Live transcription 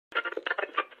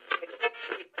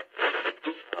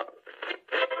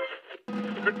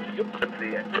I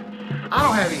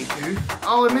don't have any tooth.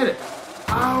 I'll admit it.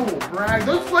 I will brag.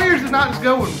 Those players did not just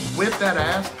go and whip that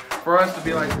ass for us to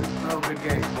be like, oh, good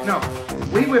game. No,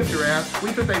 we whipped your ass.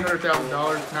 We took $800,000.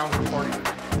 Now we're party with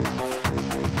it.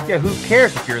 Yeah, who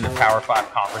cares if you're in the Power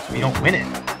 5 conference if you don't win it,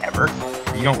 ever?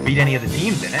 Or you don't beat any of the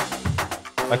teams in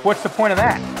it? Like, what's the point of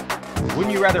that?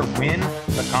 Wouldn't you rather win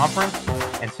the conference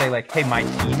and say, like, hey, my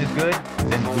team is good,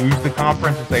 than lose the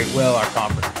conference and say, well, our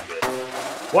conference is good?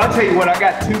 Well, I'll tell you what, I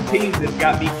got two teams that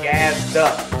got me gassed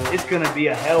up. It's going to be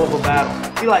a hell of a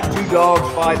battle. Be like two dogs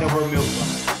fighting over a milk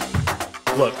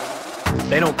bun. Look,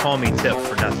 they don't call me Tip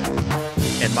for nothing.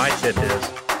 And my tip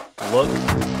is, look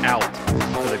out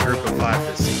for the group of 5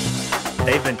 this season.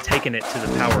 They've been taking it to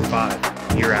the Power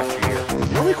 5 year after year.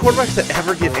 The only quarterbacks that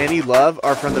ever get any love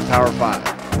are from the Power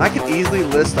 5. I could easily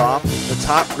list off the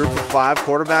top group of 5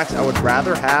 quarterbacks I would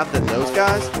rather have than those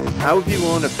guys. I would be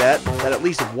willing to bet that at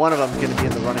least one of them is going to be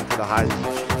in the running for the Heisman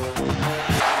this year.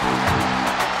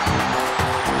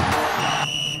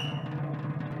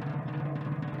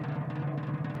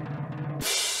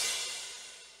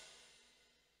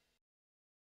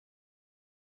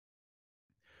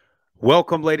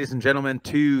 Welcome, ladies and gentlemen,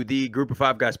 to the Group of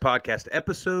 5 Guys podcast,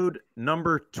 episode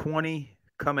number 20,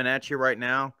 coming at you right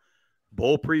now.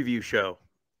 Bowl preview show.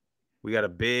 We got a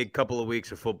big couple of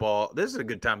weeks of football. This is a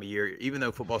good time of year, even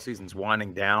though football season's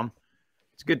winding down.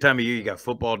 It's a good time of year. You got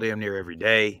football damn near every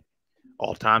day,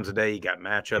 all times of day. You got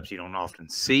matchups you don't often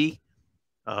see.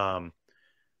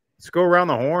 Let's go around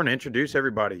the horn, introduce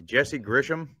everybody. Jesse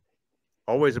Grisham,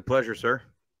 always a pleasure, sir.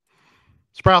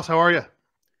 Sprouse, how are you?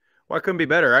 Well, I couldn't be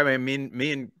better. I mean,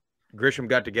 me and Grisham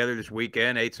got together this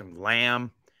weekend, ate some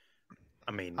lamb.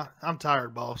 I'm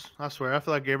tired, boss. I swear. I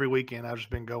feel like every weekend I've just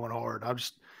been going hard.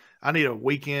 I need a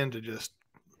weekend to just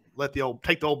take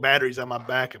the old batteries out of my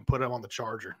back and put them on the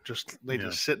charger. Just need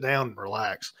to sit down and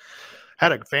relax.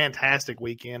 Had a fantastic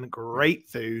weekend. Great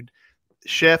food.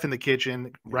 Chef in the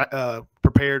kitchen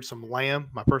prepared some lamb,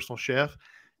 my personal chef,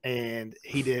 and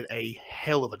he did a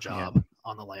hell of a job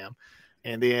on the lamb.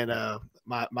 And then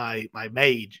my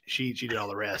maid, she did all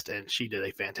the rest, and she did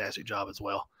a fantastic job as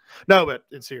well. No, but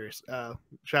it's serious.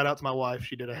 Shout out to my wife.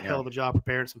 She did a hell of a job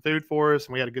preparing some food for us,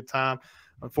 and we had a good time.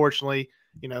 Unfortunately,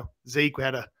 Zeke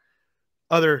had a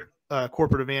other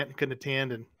corporate event, couldn't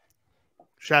attend. And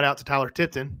shout out to Tyler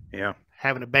Tipton,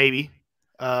 having a baby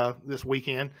this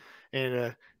weekend.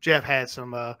 And Jeff had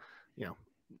some,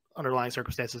 underlying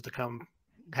circumstances to come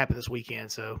happen this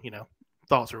weekend. So,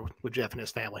 thoughts are with Jeff and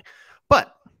his family.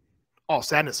 But all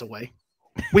sadness away,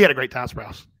 we had a great time,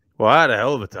 Sprouse. Well, I had a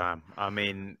hell of a time.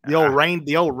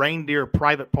 The old reindeer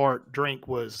private part drink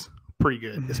was pretty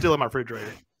good. It's still in my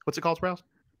refrigerator. What's it called, Sprouse?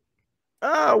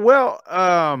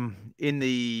 In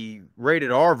the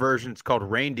rated R version, it's called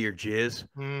reindeer jizz.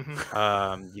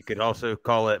 Mm-hmm. You could also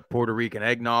call it Puerto Rican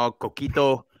eggnog,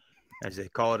 coquito, as they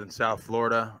call it in South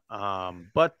Florida.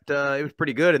 But it was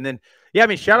pretty good. And then,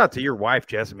 shout out to your wife,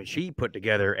 Jess. She put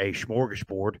together a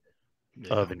smorgasbord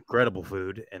of incredible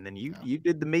food. And then you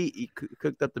did the meat. You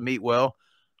cooked up the meat well.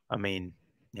 You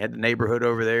had the neighborhood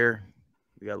over there.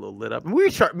 We got a little lit up.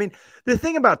 And the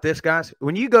thing about this, guys,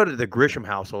 when you go to the Grisham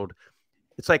household,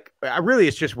 it's like,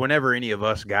 it's just whenever any of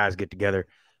us guys get together,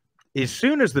 as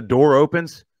soon as the door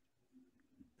opens,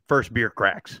 first beer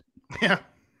cracks. Yeah.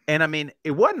 And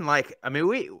it wasn't like,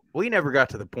 we never got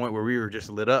to the point where we were just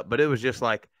lit up, but it was just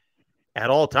like at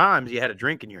all times you had a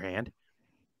drink in your hand.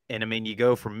 And you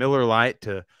go from Miller Lite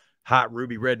to hot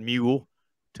Ruby Red Mule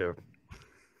to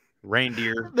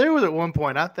reindeer. There was at one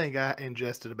point, I think I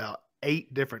ingested about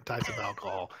 8 different types of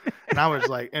alcohol. And I was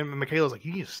like, and Michaela's like,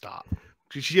 you need to stop.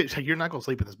 You're not going to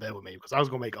sleep in this bed with me, because I was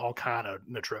going to make all kind of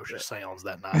Natrocious sounds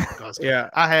that night. Because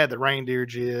I had the reindeer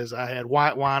jizz, I had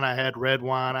white wine, I had red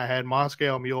wine, I had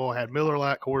Moscow Mule, I had Miller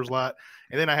Lite, Coors Light,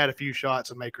 and then I had a few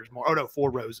shots of Maker's Mark. Oh, no,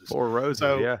 Four Roses. Four Roses,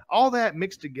 so all that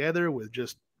mixed together with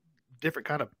just different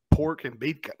kind of pork and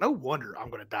beef. No wonder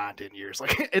I'm going to die in 10 years.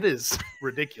 Like, it is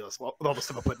ridiculous with all the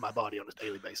stuff I put in my body on a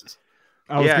daily basis.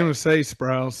 I was going to say,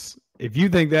 Sprouse, if you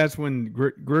think that's when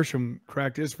Grisham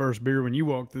cracked his first beer when you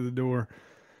walked through the door.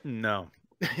 No.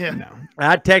 No.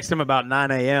 I texted him about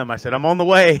 9 a.m. I said, I'm on the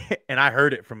way. And I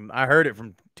heard it from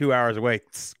 2 hours away.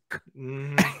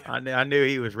 I knew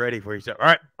he was ready for it. He said, all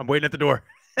right, I'm waiting at the door.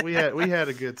 we had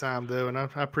a good time, though. And I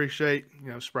appreciate,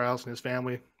 Sprouse and his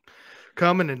family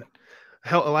coming and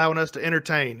allowing us to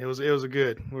entertain. It was a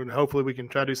good. Hopefully we can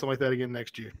try to do something like that again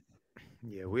next year.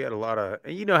 Yeah, we had a lot of,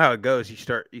 and you know how it goes. You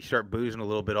start boozing a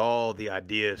little bit. All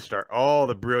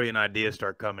the brilliant ideas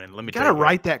start coming. And let me you gotta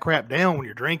write that crap down when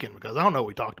you're drinking, because I don't know what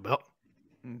we talked about.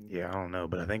 Yeah, I don't know,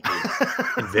 but I think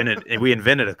we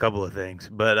invented a couple of things.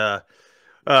 But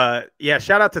Yeah,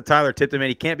 shout out to Tyler Tipton, man.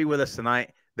 He can't be with us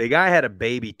tonight. The guy had a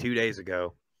baby 2 days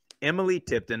ago. Emily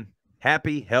Tipton,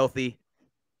 happy, healthy,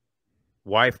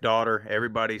 wife, daughter,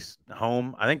 everybody's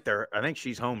home. I think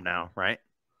she's home now, right?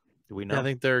 Do we know? Yeah, I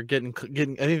think they're getting.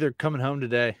 I think they're coming home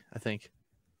today. I think.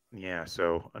 Yeah.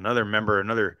 So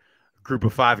another group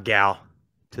of 5 gal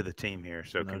to the team here.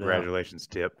 So No congratulations,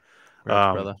 Tip.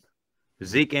 Congrats, brother.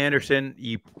 Zeke Anderson,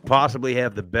 you possibly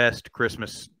have the best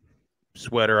Christmas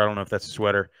sweater. I don't know if that's a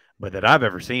sweater, but that I've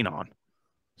ever seen on.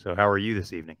 So how are you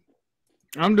this evening?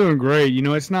 I'm doing great. You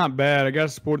know, it's not bad. I got to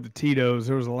support the Tito's.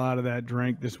 There was a lot of that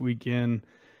drink this weekend.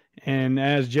 And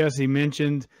as Jesse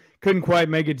mentioned, couldn't quite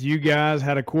make it to you guys,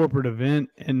 had a corporate event.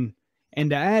 And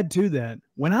to add to that,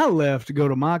 when I left to go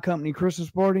to my company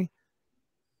Christmas party,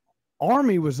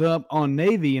 Army was up on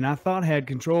Navy, and I thought had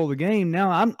control of the game.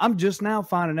 Now I'm just now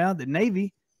finding out that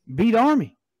Navy beat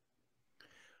Army.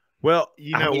 Well,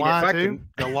 you know why too?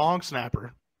 The long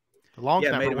snapper. The long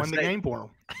snapper won the game for him.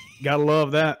 Gotta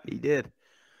love that. He did.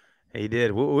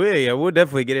 We'll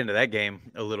definitely get into that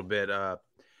game a little bit.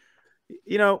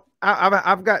 You know,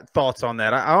 I've got thoughts on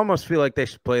that. I almost feel like they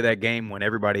should play that game when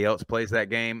everybody else plays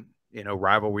that game. You know,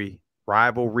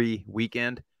 rivalry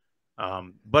weekend.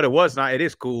 But it was not. It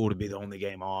is cool to be the only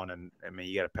game on, and I mean,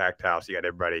 you got a packed house. You got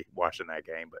everybody watching that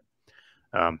game.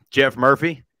 But Jeff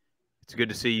Murphy, it's good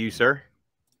to see you, sir.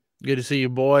 Good to see you,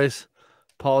 boys.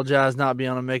 Apologize not being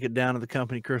able to make it down to the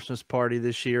company Christmas party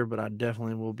this year, but I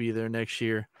definitely will be there next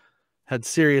year. Had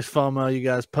serious FOMO. You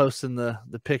guys posting the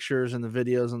pictures and the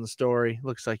videos on the story.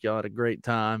 Looks like y'all had a great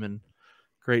time and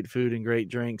great food and great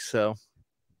drinks. So,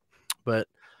 but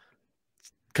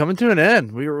coming to an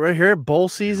end. We were right here at bowl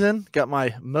season. Got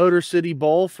my Motor City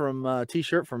Bowl from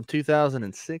T-shirt from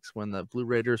 2006 when the Blue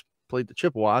Raiders played the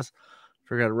Chippewas.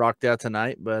 Forgot to rock that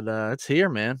tonight, but it's here,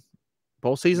 man.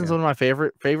 Bowl season's one of my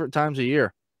favorite times of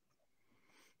year.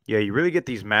 Yeah, you really get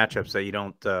these matchups that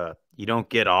you don't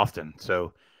get often.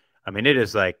 So, I mean, it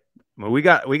is like, I mean, we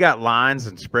got lines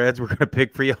and spreads we're gonna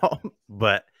pick for y'all,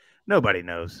 but nobody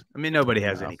knows. I mean, nobody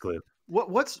has any clue.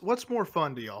 What's more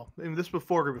fun to y'all? I mean, this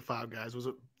before Group of 5 guys. Was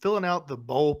it filling out the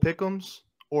bowl pick'ems,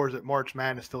 or is it March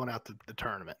Madness filling out the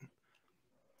tournament?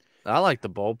 I like the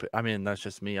bowl. I mean, that's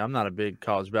just me. I'm not a big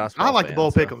college basketball I like fan, the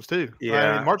bowl pick'ems too.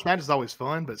 Yeah, I mean, March Madness is always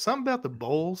fun, but something about the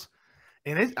bowls,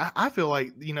 and I feel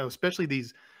like, you know, especially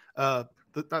these I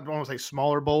don't want to say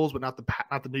smaller bowls, but not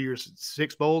the New Year's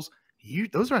Six bowls.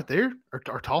 Those right there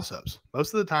are toss ups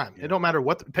most of the time. Yeah. It don't matter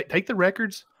what. Take the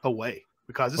records away,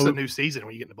 because this is a new season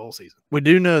when you get into bowl season. We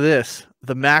do know this: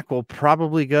 the MAC will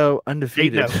probably go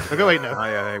undefeated. They'll go 8-0. Oh,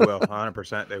 yeah, they will.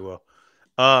 100% they will.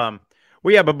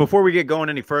 Well, yeah, but before we get going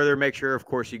any further, make sure, of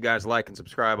course, you guys like and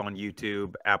subscribe on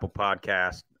YouTube, Apple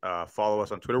Podcast, follow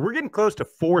us on Twitter. We're getting close to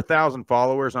 4,000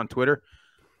 followers on Twitter.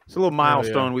 It's a little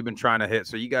milestone we've been trying to hit.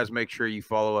 So you guys make sure you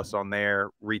follow us on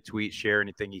there, retweet, share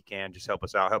anything you can. Just help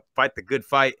us out. Help fight the good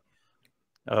fight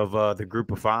of the Group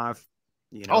of 5.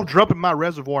 You know, I'll drop in my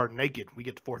reservoir naked. We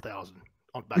get to 4,000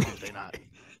 on back Tuesday night.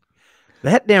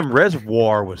 That damn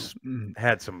reservoir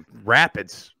had some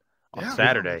rapids on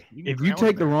Saturday. If you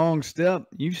take the wrong step,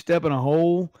 you step in a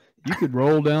hole, you could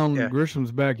roll down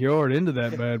Grisham's backyard into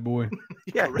that bad boy.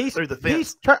 Yeah, he's through the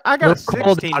fence. I got a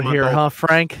 16 out here, huh,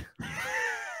 Frank?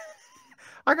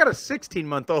 I got a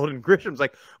 16-month-old, and Grisham's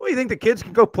like, "Oh, you think the kids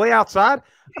can go play outside?"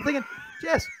 I'm thinking,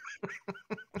 yes.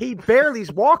 He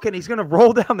barely's walking. He's going to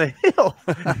roll down the hill.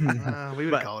 We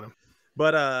would have called him.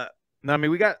 But no, I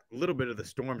mean, we got a little bit of the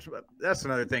storms. But that's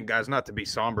another thing, guys. Not to be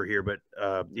somber here, but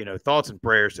you know, thoughts and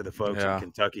prayers to the folks in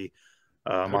Kentucky,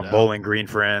 my Bowling Green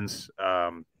friends,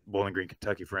 Bowling Green,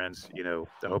 Kentucky friends. You know,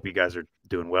 I hope you guys are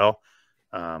doing well.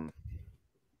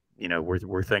 You know,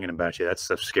 we're thinking about you. That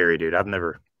stuff's scary, dude. I've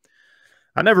never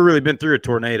really been through a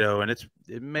tornado, and it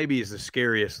maybe is the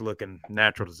scariest looking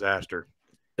natural disaster.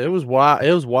 It was wild.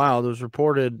 It was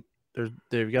reported.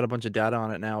 They've got a bunch of data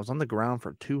on it now. It was on the ground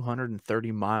for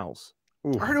 230 miles.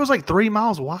 Ooh. I heard it was like 3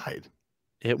 miles wide.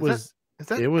 How is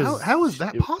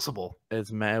that possible? It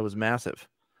was massive.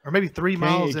 Or maybe 3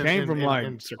 miles. It came from like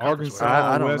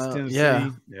Arkansas, I don't West know.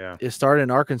 Tennessee. Yeah. It started in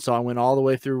Arkansas and went all the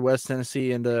way through West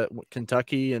Tennessee into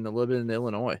Kentucky and a little bit into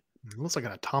Illinois. It looks like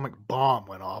an atomic bomb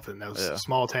went off in those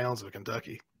small towns of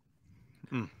Kentucky.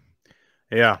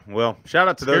 Yeah, well, shout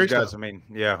out to those guys. Stuff. I mean,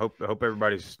 yeah, hope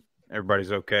everybody's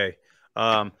okay.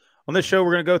 On this show,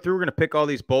 we're going to pick all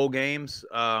these bowl games.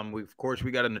 Of course,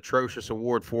 we got a Natrocious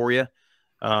Award for you.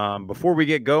 Before we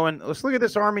get going, let's look at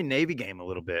this Army-Navy game a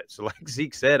little bit. So like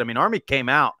Zeke said, I mean, Army came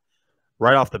out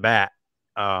right off the bat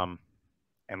and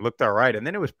looked all right. And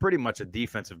then it was pretty much a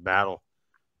defensive battle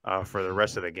for the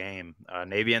rest of the game.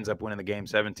 Navy ends up winning the game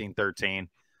 17-13.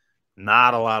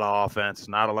 Not a lot of offense,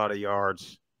 not a lot of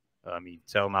yards. You can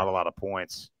tell not a lot of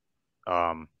points.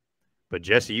 But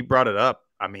Jesse, you brought it up.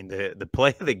 I mean, the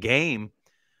play of the game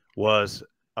was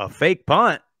a fake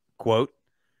punt, quote,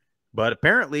 but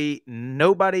apparently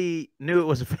nobody knew it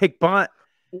was a fake punt.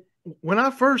 When I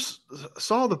first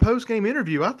saw the post-game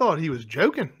interview, I thought he was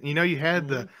joking. You know, you had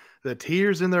the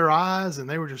tears in their eyes, and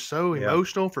they were just so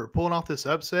emotional for pulling off this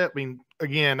upset. I mean,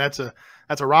 again, that's a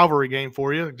rivalry game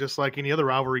for you, just like any other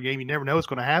rivalry game. You never know what's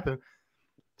going to happen.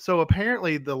 So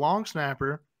apparently the long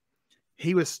snapper,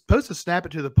 he was supposed to snap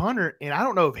it to the punter, and I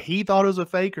don't know if he thought it was a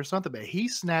fake or something, but he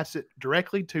snaps it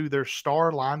directly to their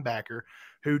star linebacker,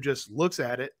 who just looks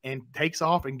at it and takes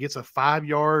off and gets a 5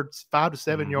 to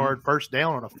 7 yard first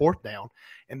down on a 4th down,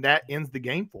 and that ends the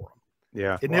game for him.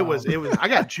 Yeah. And it was I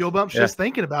got chill bumps just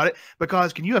thinking about it,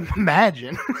 because can you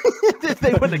imagine if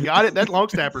they wouldn't have got it? That long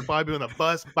snapper would probably be on the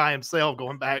bus by himself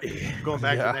going back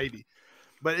to Navy.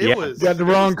 But it was got the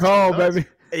wrong call, baby.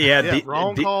 Yeah,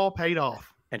 wrong call paid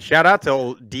off. And shout out to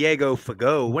old Diego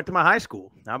Fago. Went to my high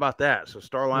school. How about that? So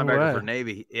star linebacker for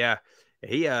Navy. Yeah.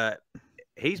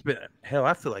 He's been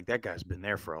I feel like that guy's been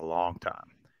there for a long time.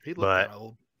 He looked kind of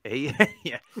old. He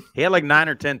had like 9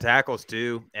 or 10 tackles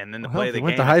too, and then to play the game.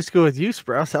 Went to high school with you,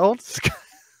 Sprouse. How old is this guy?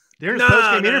 During his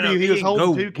post-game interview, he was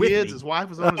holding 2 kids. His wife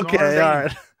was on his arm. Okay, all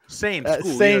right. Same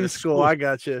school. Same school. I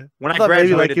got you. When I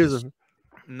graduated,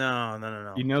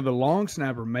 No. You know, the long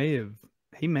snapper may have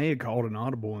called an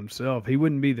audible himself. He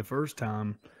wouldn't be the first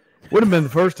time. Wouldn't have been the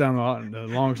first time the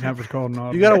long snappers called an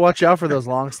audible. You got to watch out for those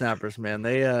long snappers, man.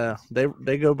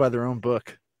 They go by their own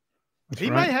book. He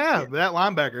may have, but that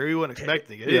linebacker, he wasn't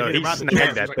expecting it. He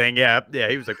snagged that thing. Yeah.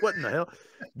 He was like, "What in the hell?"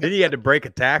 Then he had to break a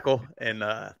tackle, and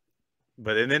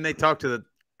then they talked to the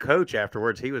coach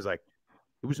afterwards. He was like,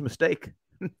 "It was a mistake.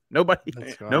 Nobody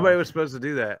was supposed to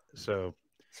do that." So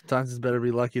sometimes it's better to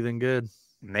be lucky than good.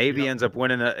 Navy ends up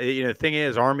winning. The thing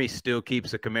is, Army still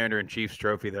keeps the Commander-in-Chief's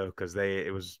trophy though, because they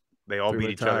all beat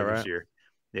each other this year.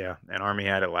 Yeah, and Army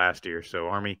had it last year, so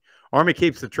Army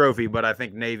keeps the trophy, but I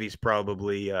think Navy's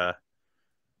probably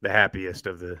the happiest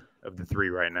of the 3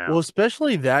 right now. Well,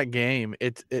 especially that game,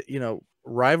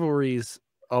 rivalries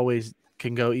always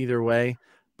can go either way,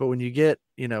 but when you get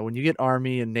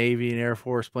Army and Navy and Air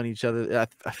Force playing each other,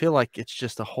 I feel like it's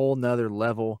just a whole nother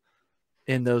level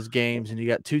in those games, and you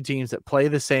got 2 teams that play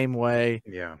the same way.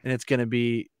 Yeah, and it's going to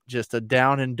be just a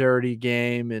down and dirty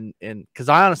game, and because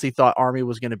I honestly thought Army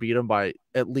was going to beat them by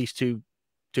at least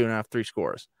 2.5, 3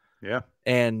 scores. Yeah,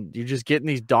 and you're just getting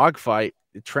these dogfight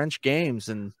trench games,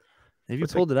 and Navy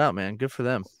pulled it out, man. Good for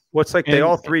them. Well, it's like they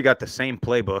all 3 got the same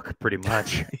playbook pretty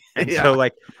much. And so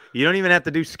like you don't even have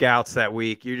to do scouts that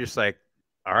week. You're just like,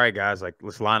 all right, guys, like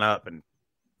let's line up and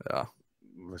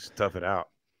let's tough it out.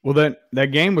 Well,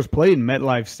 that game was played in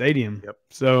MetLife Stadium. Yep.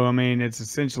 So I mean, it's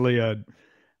essentially a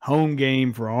home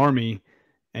game for Army,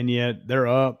 and yet they're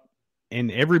up,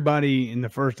 and everybody in the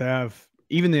first half,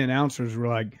 even the announcers were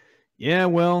like, "Yeah,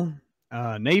 well,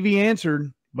 Navy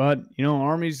answered, but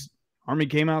Army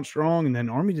came out strong, and then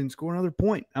Army didn't score another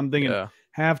point." I'm thinking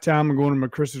halftime, I'm going to my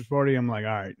Christmas party. I'm like,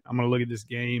 all right, I'm going to look at this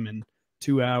game in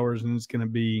 2 hours, and it's going to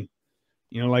be,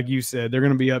 like you said, they're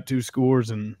going to be up 2 scores,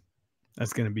 and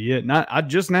that's going to be it. And I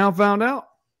just now found out.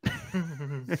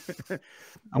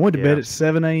 I went to bed at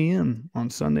 7 a.m. on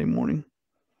Sunday morning.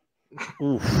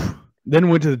 Oof. Then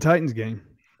went to the Titans game.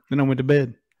 Then I went to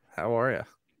bed. How are you?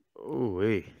 Ooh,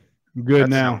 I'm good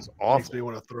now. Awful. Makes me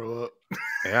want to throw up.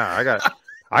 Yeah,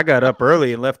 I got up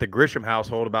early and left the Grisham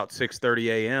household about 6:30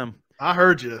 a.m. I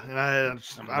heard you, and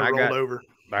I rolled over.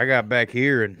 I got back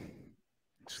here and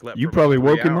slept. You probably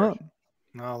woke him up.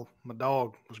 No, my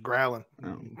dog was growling.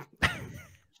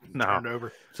 No. Turned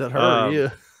over. Is that her or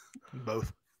you?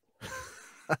 Both.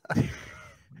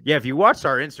 Yeah, if you watched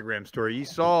our Instagram story, you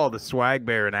saw the swag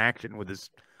bear in action with his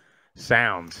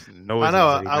sounds. Noises I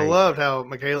know. I loved how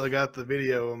Michaela got the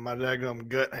video of my daggum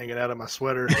gut hanging out of my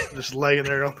sweater, just laying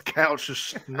there on the couch,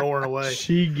 just snoring away.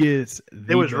 She gets.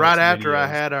 It was right after I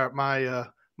had my.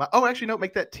 Oh, actually, no.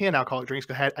 Make that 10 alcoholic drinks.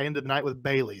 I ended the night with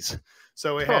Bailey's,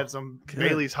 so it had some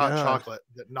Bailey's hot chocolate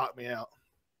that knocked me out.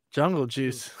 Jungle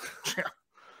juice.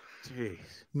 Jeez.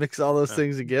 Mix all those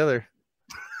things together.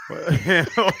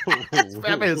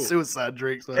 I made a suicide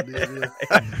drink, so I did.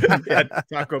 Yeah.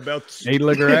 Taco Bell. 8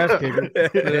 liquor ass kicker.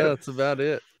 Yeah, that's about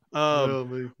it.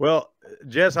 Well,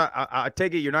 Jess, I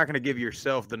take it you're not going to give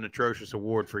yourself the Natrocious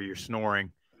Award for your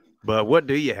snoring, but what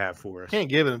do you have for us? Can't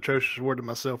give an Natrocious Award to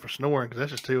myself for snoring because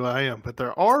that's just who I am. But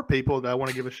there are people that I want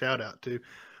to give a shout out to.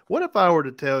 What if I were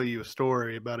to tell you a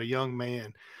story about a young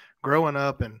man growing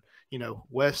up and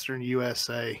Western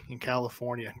USA in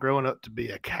California, growing up to be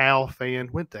a Cal fan,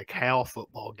 went to Cal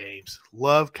football games,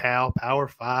 love Cal, Power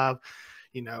 5,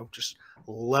 just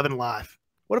loving life.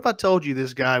 What if I told you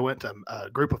this guy went to a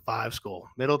group of 5 school,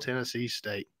 Middle Tennessee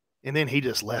State, and then he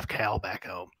just left Cal back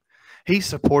home? He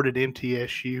supported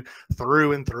MTSU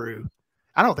through and through.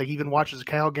 I don't think he even watches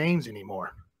Cal games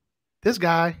anymore. This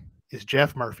guy is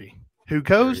Jeff Murphy, who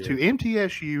goes to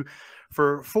MTSU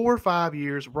for 4 or 5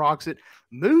 years, rocks it,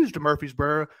 moves to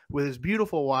Murfreesboro with his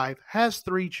beautiful wife, has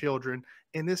 3 children,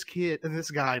 and this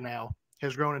guy now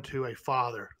has grown into a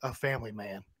father, a family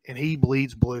man, and he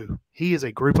bleeds blue. He is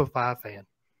a group of 5 fan.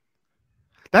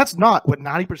 That's not what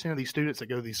 90% of these students that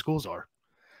go to these schools are.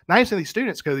 90% of these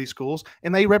students go to these schools,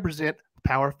 and they represent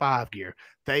Power 5 gear.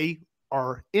 They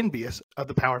are envious of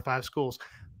the Power 5 schools.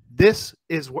 This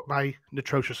is what my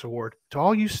Natrocious Award to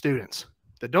all you students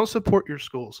that don't support your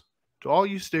schools, to all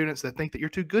you students that think that you're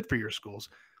too good for your schools,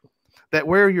 that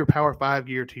wear your Power 5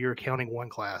 gear to your Accounting 1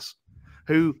 class,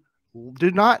 who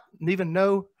do not even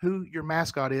know who your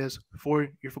mascot is for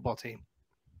your football team.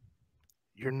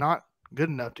 You're not good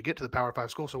enough to get to the Power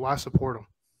 5 school, so why support them?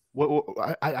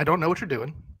 I don't know what you're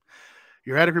doing.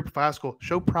 You're at a group of 5 school.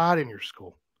 Show pride in your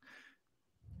school.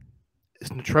 It's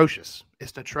atrocious.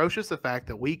 It's atrocious the fact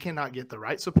that we cannot get the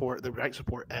right support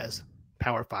as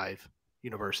Power 5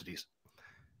 universities.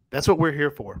 That's what we're here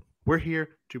for. We're here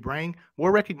to bring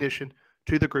more recognition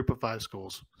to the group of 5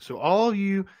 schools. So all of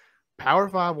you Power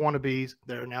 5 wannabes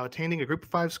that are now attending a group of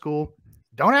 5 school,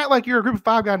 don't act like you're a group of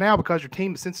 5 guy now because your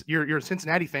team, since you're a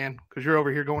Cincinnati fan, because you're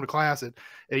over here going to class at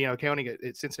accounting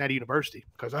at Cincinnati University.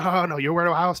 Because, oh, no, you were at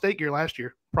Ohio State gear last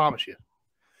year. Promise you.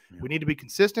 Yeah. We need to be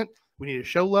consistent. We need to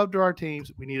show love to our teams.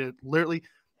 We need to literally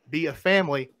be a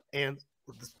family. And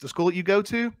the school that you go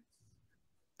to,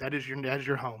 that is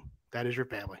your home. That is your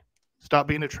family. Stop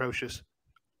being atrocious.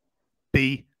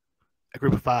 Be a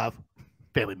group of 5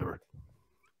 family member.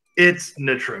 It's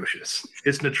atrocious.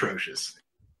 It's atrocious.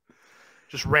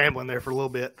 Just rambling there for a little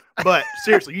bit. But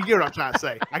seriously, you get what I'm trying to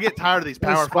say. I get tired of these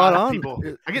Power 5 people.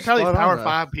 I get tired of these Power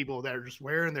 5 people that are just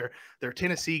wearing their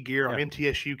Tennessee gear on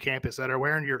MTSU campus, that are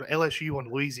wearing your LSU on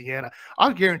Louisiana.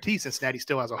 I guarantee Cincinnati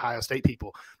still has Ohio State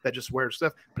people that just wear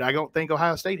stuff, but I don't think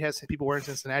Ohio State has people wearing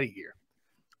Cincinnati gear.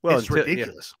 Well, it's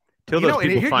ridiculous. Till those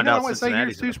people find out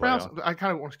Cincinnati's in the playoffs. I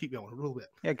kind of want to keep going a little bit.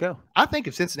 Yeah, go. I think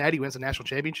if Cincinnati wins a national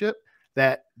championship,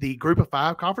 that the group of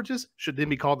 5 conferences should then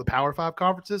be called the Power 5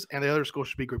 conferences, and the other schools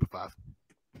should be group of 5.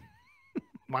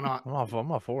 Why not?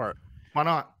 I'm all for it. Why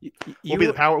not? We'll be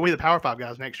the Power 5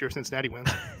 guys next year if Cincinnati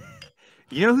wins.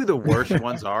 You know who the worst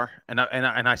ones are? And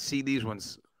I see these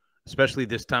ones, especially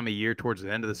this time of year towards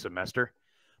the end of the semester.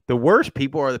 The worst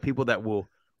people are the people that will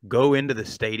go into the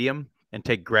stadium and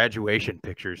take graduation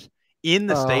pictures in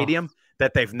the stadium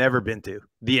that they've never been to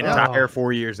the entire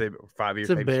 4 years, 5 years.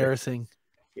 It's embarrassing.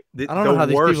 I don't know how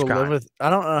these people live with. I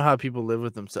don't know how people live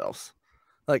with themselves.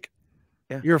 Like,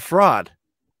 you're a fraud.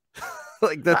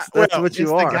 Like that's what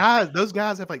you are. Those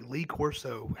guys have like Lee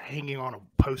Corso hanging on a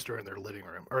poster in their living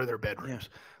room or their bedrooms.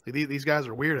 Yeah. Like, these guys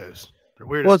are weirdos. They're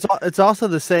weirdos. Well, it's also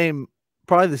the same,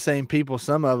 probably the same people.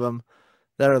 Some of them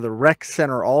that are the rec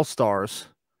center all stars.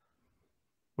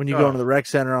 When you go into the rec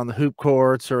center on the hoop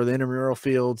courts or the intramural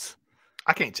fields.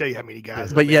 I can't tell you how many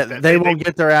guys. But yet they won't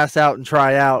get their ass out and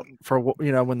try out for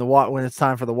when it's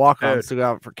time for the walk-ons to go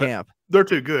out for camp. They're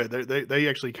too good. They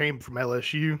actually came from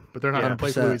LSU, but they're not going to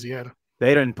play for Louisiana.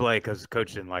 They didn't play because the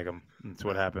coach didn't like them. That's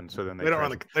what happened. So then they don't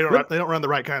run the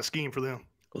right kind of scheme for them.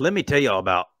 Let me tell y'all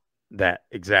about that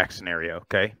exact scenario.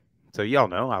 Okay, so y'all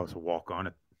know I was a walk-on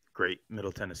at great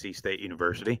Middle Tennessee State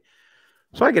University.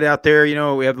 So I get out there,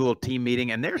 we have a little team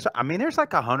meeting, and there's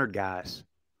like 100 guys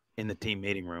in the team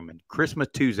meeting room, and Chris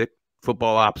Matuzik,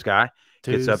 football ops guy,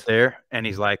 gets up there, and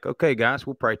he's like, "Okay, guys,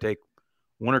 we'll probably take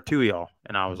 1 or 2 of y'all."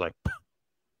 And I was like,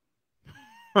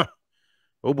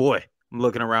 "Oh boy!" I'm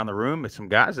looking around the room at some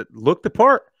guys that looked the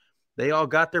part. They all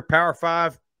got their Power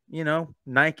 5,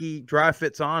 Nike dry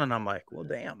fits on, and I'm like, "Well,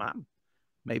 damn, I'm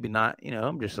maybe not.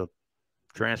 I'm just a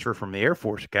transfer from the Air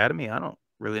Force Academy. I don't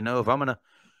really know if I'm gonna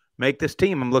make this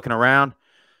team." I'm looking around.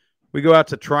 We go out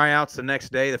to tryouts the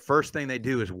next day. The first thing they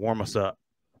do is warm us up.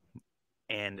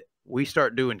 And we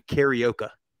start doing karaoke.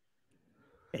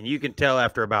 And you can tell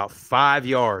after about 5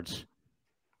 yards,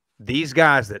 these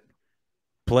guys that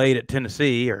played at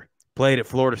Tennessee or played at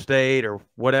Florida State or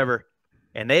whatever,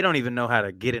 and they don't even know how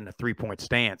to get in a 3-point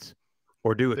stance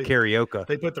or do a karaoke.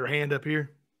 They put their hand up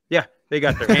here. Yeah, they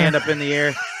got their hand up in the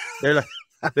air. They're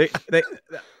like,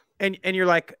 and you're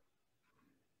like,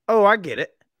 oh, I get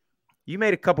it. You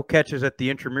made a couple catches at the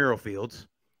intramural fields,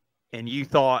 and you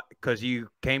thought because you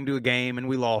came to a game and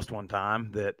we lost one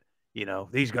time that you know,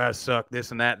 these guys suck,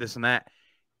 this and that, this and that.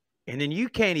 And then you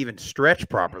can't even stretch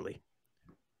properly.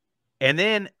 And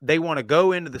then they want to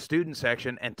go into the student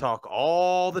section and talk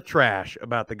all the trash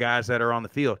about the guys that are on the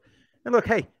field. And look,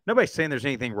 hey, nobody's saying there's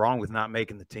anything wrong with not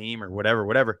making the team or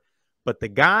whatever. But the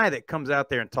guy that comes out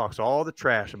there and talks all the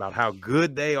trash about how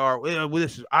good they are, well,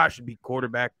 I should be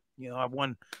quarterback. You know, I've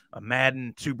won a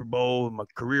Madden Super Bowl in my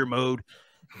career mode.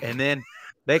 And then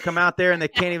they come out there and they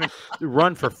can't even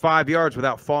run for 5 yards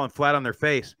without falling flat on their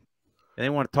face. And they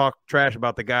want to talk trash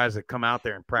about the guys that come out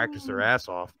there and practice their ass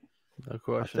off. No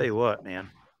question. I'll tell you what, man.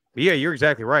 But yeah, you're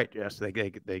exactly right, Jess.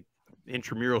 They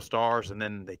intramural stars, and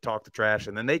then they talk the trash,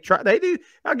 and then they do.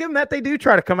 I'll give them that. They do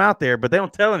try to come out there, but they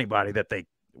don't tell anybody that they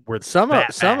were some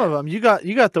of them. You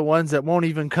got the ones that won't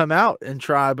even come out and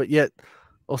try, but yet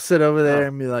will sit over there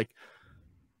and be like,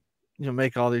 you know,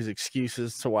 make all these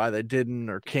excuses to why they didn't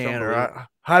or can't, or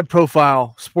high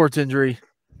profile sports injury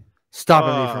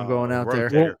stopping me from going out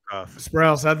there. Well,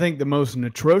 Sprouse, I think the most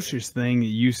atrocious thing that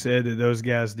you said that those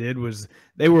guys did was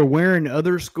they were wearing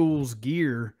other schools'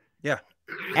 gear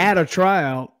at a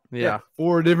tryout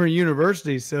for a different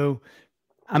university. So,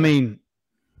 I mean,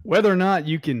 whether or not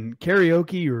you can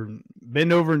karaoke or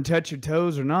bend over and touch your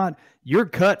toes or not, you're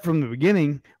cut from the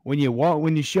beginning when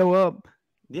you show up.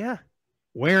 Yeah.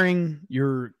 Wearing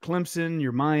your Clemson,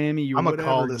 your Miami, your I'm going to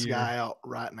call this gear. guy out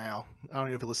right now. I don't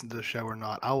know if he listened to the show or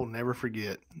not. I will never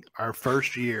forget our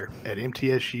first year at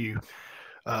MTSU.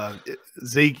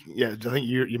 Zeke, I think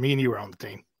me and you were on the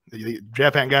team.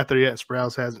 Jeff hadn't got there yet, and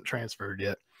Sprouse hasn't transferred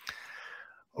yet.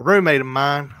 A roommate of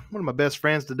mine, one of my best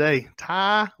friends today,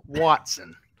 Ty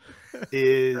Watson,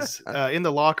 is in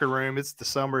the locker room. It's the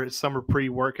summer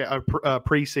pre-workout,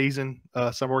 preseason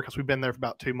summer workouts. We've been there for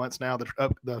about 2 months now.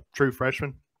 The true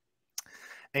freshman,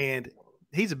 and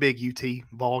he's a big UT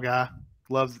Vol guy.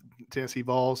 Loves Tennessee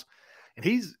Vols, and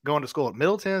he's going to school at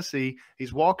Middle Tennessee.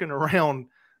 He's walking around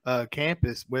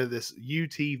campus with this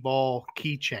UT Vol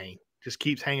keychain, just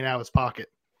keeps hanging out of his pocket.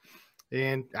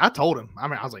 And I told him, I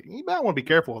was like, you might want to be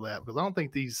careful of that because I don't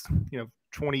think these,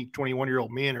 20,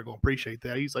 21-year-old men are going to appreciate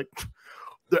that. He's like,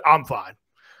 I'm fine.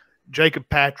 Jacob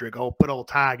Patrick, put old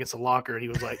Ty against the locker, and he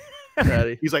was like,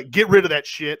 he's like, get rid of that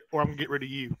shit, or I'm going to get rid of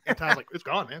you. And Ty's like, it's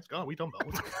gone, man. It's gone. What are you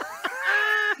talking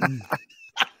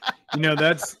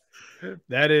about?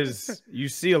 That is, you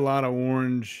see a lot of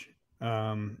orange,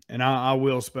 and I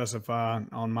will specify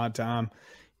on my time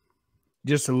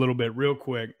just a little bit real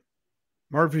quick.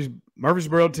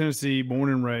 Murfreesboro, Tennessee, born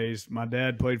and raised. My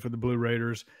dad played for the Blue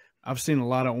Raiders. I've seen a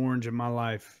lot of orange in my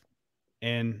life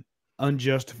and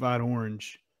unjustified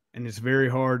orange. And it's very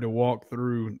hard to walk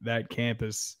through that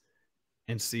campus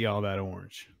and see all that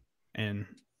orange. And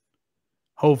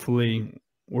hopefully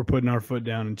we're putting our foot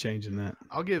down and changing that.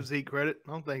 I'll give Zeke credit.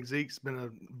 I don't think Zeke's been a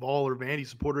Vol or Vandy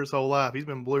supporter his whole life. He's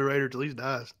been a Blue Raider till he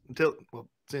dies.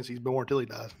 Since he's born till he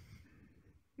dies.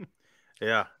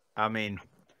 Yeah. I mean,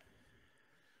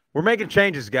 we're making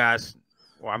changes, guys.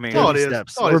 Well, I mean,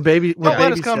 steps. Don't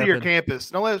let us come to your campus.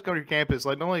 Don't let us come to your campus.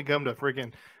 Like, don't let come to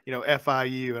freaking,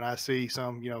 FIU and I see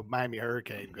some, Miami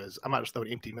Hurricane because I might just throw an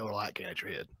empty Miller Lite can at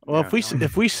your head. Well,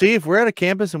 if we're at a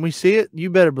campus and we see it, you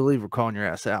better believe we're calling your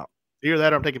ass out. Either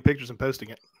that or I'm taking pictures and posting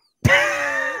it.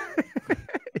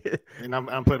 And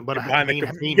I'm putting behind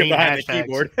the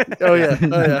keyboard. Oh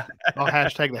yeah. I'll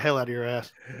hashtag the hell out of your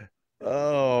ass.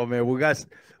 Oh man, well guys,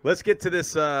 let's get to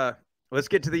this. Let's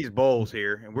get to these bowls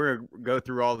here, and we're going to go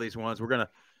through all these ones. We're going to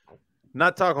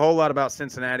not talk a whole lot about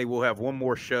Cincinnati. We'll have one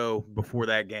more show before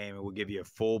that game, and we'll give you a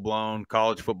full-blown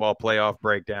college football playoff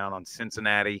breakdown on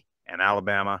Cincinnati and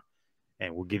Alabama,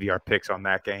 and we'll give you our picks on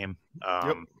that game.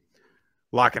 A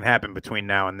lot can happen between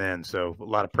now and then, so a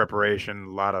lot of preparation,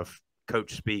 a lot of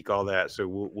coach speak, all that.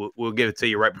 So we'll give it to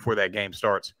you right before that game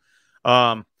starts.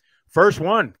 First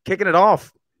one, kicking it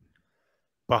off,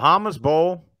 Bahamas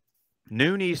Bowl.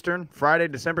 Noon Eastern, Friday,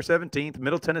 December 17th,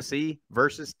 Middle Tennessee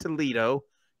versus Toledo.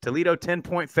 Toledo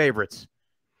 10-point favorites.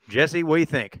 Jesse, what do you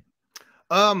think?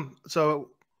 So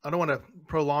I don't want to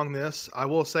prolong this. I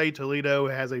will say Toledo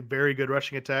has a very good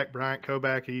rushing attack. Bryant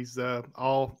Koback, he's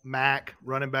all MAC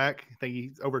running back. I think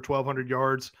he's over 1,200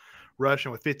 yards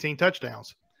rushing with 15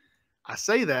 touchdowns. I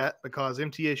say that because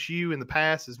MTSU in the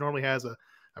past normally has a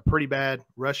pretty bad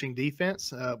rushing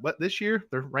defense, but this year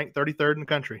they're ranked 33rd in the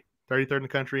country. 33rd in the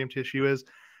country, MTSU is.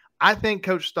 I think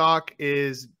Coach Stock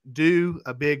is due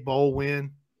a big bowl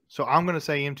win. So I'm going to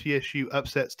say MTSU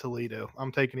upsets Toledo.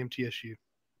 I'm taking MTSU.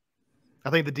 I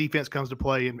think the defense comes to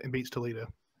play and beats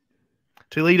Toledo.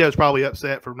 Toledo's probably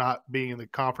upset for not being in the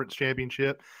conference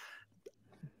championship,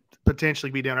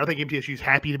 potentially be down. I think MTSU's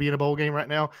happy to be in a bowl game right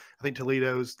now. I think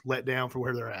Toledo's let down for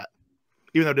where they're at.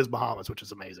 even though it is Bahamas, which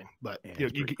is amazing. But Yeah,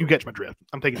 you catch my drift.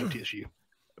 I'm taking MTSU.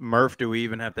 Murph, do we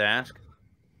even have to ask?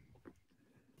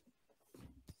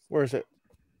 Where is it?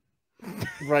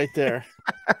 Right there.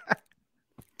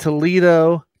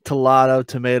 Toledo, tomato.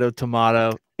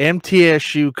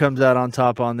 MTSU comes out on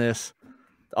top on this.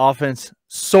 The offense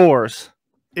soars.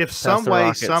 If some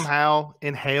way, somehow,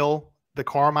 in hell, the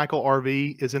Carmichael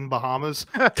RV is in Bahamas,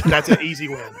 that's an easy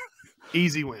win.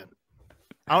 Easy win.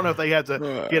 I don't know if they had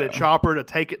to get a chopper to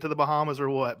take it to the Bahamas or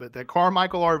what, but the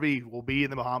Carmichael RV will be in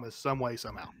the Bahamas some way,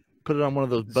 somehow. Put it on one of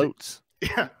those boats.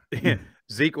 Yeah.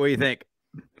 Zeke, what do you think?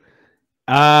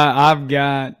 I've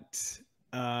got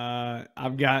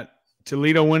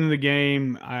Toledo winning the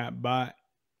game. I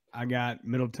got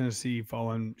Middle Tennessee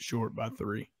falling short by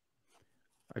 3.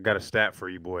 I got a stat for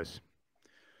you boys.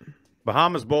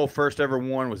 Bahamas Bowl first ever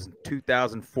won was in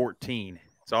 2014.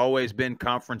 It's always been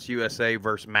Conference USA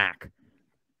versus MAC.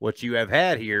 What you have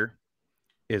had here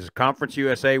is a Conference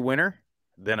USA winner,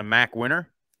 then a MAC winner,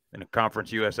 then a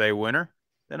Conference USA winner,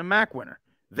 then a MAC winner,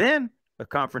 then a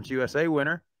Conference USA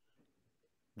winner,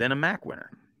 then a MAC winner.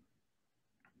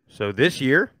 So this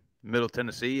year, Middle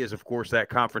Tennessee is, of course, that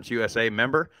Conference USA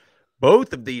member.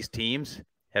 Both of these teams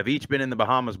have each been in the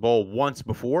Bahamas Bowl once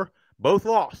before. Both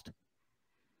lost.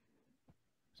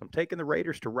 So I'm taking the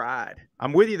Raiders to ride.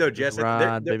 I'm with you, though, Jesse.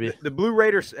 The Blue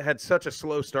Raiders had such a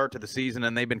slow start to the season,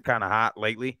 and they've been kind of hot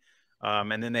lately.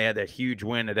 And then they had that huge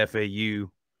win at FAU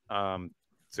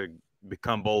to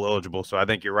become bowl eligible. So I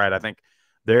think you're right. I think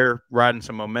they're riding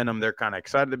some momentum. They're kind of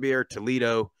excited to be here.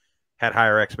 Toledo had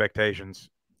higher expectations,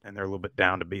 and they're a little bit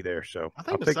down to be there. So I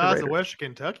think besides the Western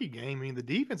Kentucky game, I mean, the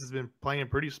defense has been playing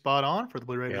pretty spot on for the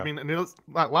Blue Raiders. Yeah. I mean, and it's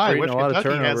not lie. Western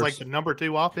Kentucky has like the number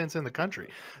 2 offense in the country.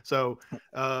 So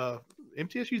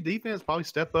MTSU's defense probably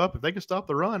step up. If they can stop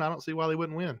the run, I don't see why they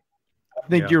wouldn't win. I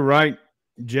think you're right,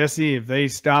 Jesse. If they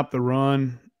stop the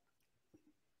run,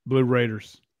 Blue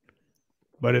Raiders.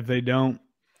 But if they don't,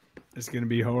 it's going to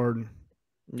be hard.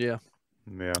 Yeah.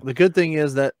 The good thing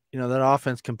is that that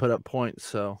offense can put up points.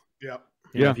 So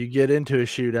if you get into a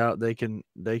shootout,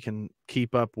 they can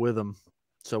keep up with them.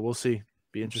 So we'll see.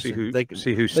 Be interesting.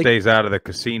 See who stays out of the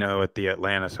casino at the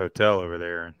Atlantis Hotel over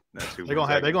there. That's who they're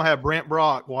gonna have Brent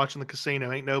Brock watching the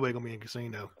casino. Ain't nobody gonna be in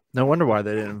casino. No wonder why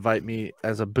they didn't invite me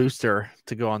as a booster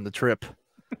to go on the trip.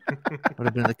 Would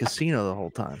have been in the casino the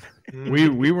whole time.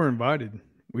 We were invited.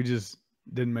 We just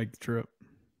didn't make the trip.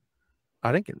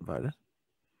 I didn't get invited.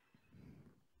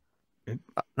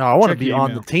 No, I want to be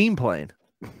on the team plane.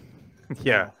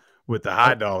 Yeah, with the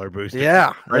high dollar booster.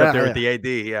 Yeah, right up there with the AD.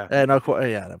 Yeah,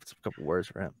 that's a couple words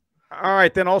for him. All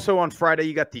right, then also on Friday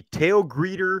you got the Tail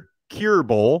Greeter Cure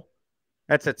Bowl.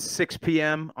 That's at 6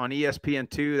 p.m. on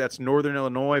ESPN2. That's Northern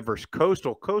Illinois versus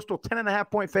Coastal. Coastal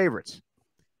 10.5-point favorites.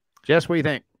 Jess, what do you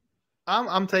think?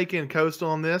 I'm taking Coastal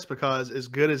on this because as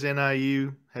good as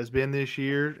NIU has been this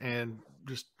year and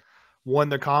just won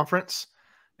the conference.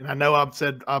 And I know I've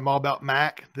said I'm all about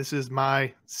MAC. This is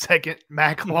my second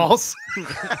MAC loss.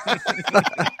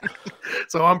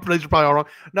 So I'm pretty sure probably all wrong.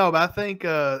 No, but I think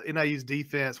NIU's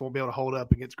defense won't be able to hold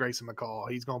up against Grayson McCall.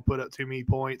 He's going to put up too many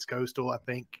points. Coastal, I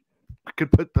think,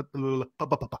 could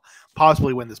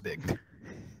possibly win this big.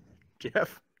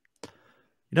 Jeff?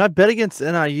 I bet against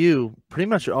NIU pretty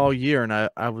much all year, and I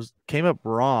came up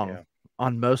wrong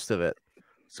on most of it.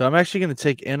 So I'm actually going to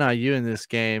take NIU in this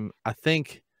game. I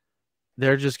think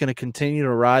they're just going to continue to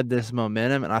ride this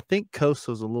momentum, and I think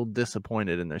Coastal's a little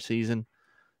disappointed in their season.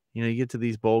 You get to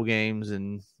these bowl games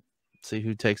and see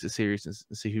who takes it serious and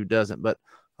see who doesn't. But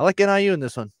I like NIU in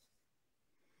this one.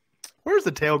 Where's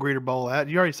the Tail Greeter Bowl at?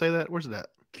 Did you already say that? Where's it at?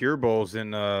 Cure Bowl's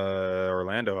in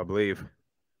Orlando, I believe.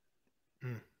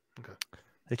 Okay.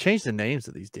 They change the names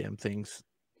of these damn things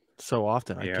so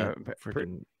often. I can't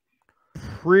freaking.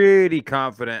 Pretty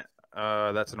confident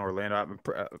that's in Orlando.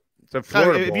 It's a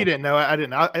Florida if Bowl. you didn't know, I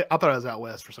didn't. I thought it was out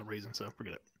west for some reason, so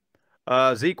forget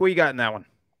it. Zeke, what you got in that one?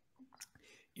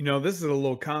 This is a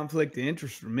little conflict of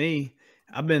interest for me.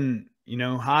 I've been,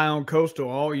 high on Coastal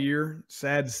all year.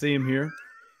 Sad to see him here.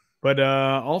 But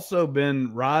also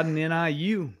been riding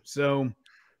NIU. So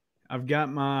I've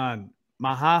got my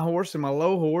high horse and my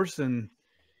low horse, and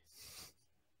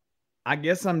I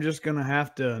guess I'm just going to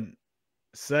have to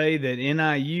say that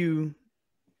NIU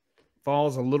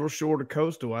falls a little short of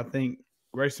Coastal. I think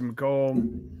Grayson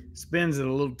McCall spins it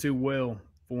a little too well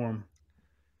for him.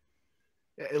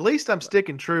 At least I'm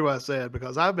sticking true, I said,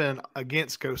 because I've been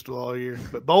against Coastal all year.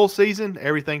 But bowl season,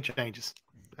 everything changes.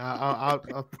 And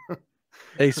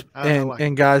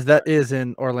guys, that is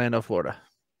in Orlando, Florida.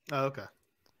 Oh, okay.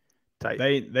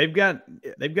 Tight. They've got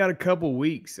a couple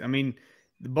weeks. I mean,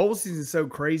 the bowl season is so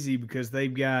crazy because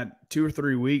they've got 2 or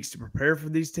 3 weeks to prepare for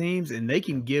these teams, and they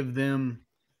can give them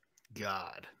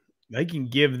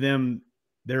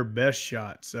their best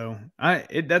shot. So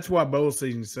that's why bowl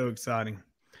season is so exciting.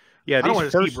 Yeah, I don't these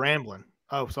want to first keep rambling.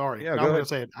 Oh, sorry. Yeah, I'm go going ahead. to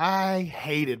say it. I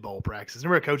hated bowl practices.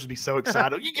 Remember, coaches would be so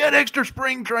excited. You get extra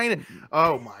spring training.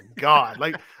 Oh my God!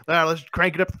 Like, let's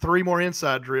crank it up to 3 more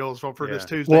inside drills for this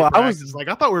Tuesday practice.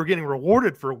 I thought we were getting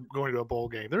rewarded for going to a bowl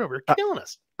game. They're over here killing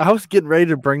us. I was getting ready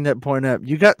to bring that point up.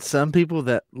 You got some people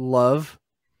that love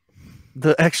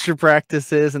the extra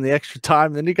practices and the extra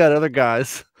time. Then you got other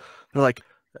guys. They're like,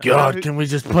 God, can we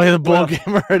just play the bowl game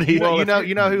already? Well,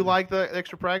 you know who like the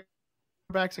extra practice?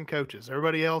 Backs and coaches.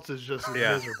 Everybody else is just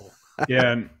miserable.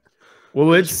 Yeah.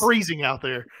 Well, it's freezing out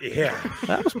there. Yeah.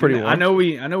 That was pretty warm. I know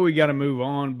we got to move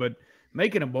on, but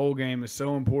making a bowl game is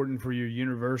so important for your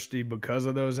university because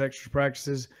of those extra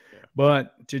practices. Yeah.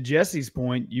 But to Jesse's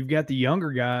point, you've got the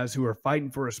younger guys who are fighting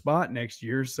for a spot next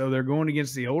year, so they're going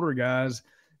against the older guys,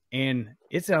 and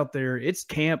it's out there. It's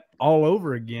camp all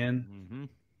over again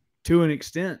to an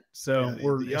extent. So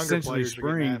we're essentially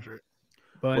spring.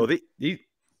 But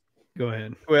go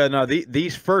ahead. Well, no,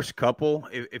 these first couple,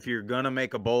 if you're gonna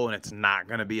make a bowl and it's not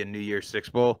gonna be a New Year's Six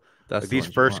bowl, these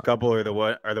first couple are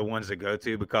the ones that go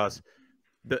to, because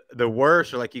the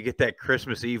worst are like you get that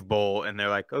Christmas Eve bowl and they're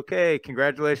like, okay,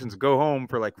 congratulations, go home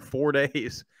for like 4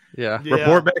 days. Yeah.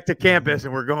 Report back to campus,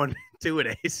 and we're going 2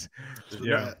 days.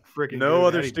 Yeah. No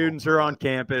other students are on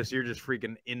campus. You're just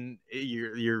freaking in.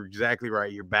 You're exactly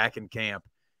right. You're back in camp,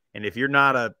 and if you're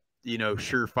not a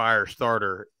surefire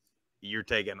starter, you're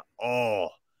taking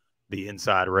all the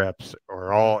inside reps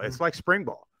or all. It's like spring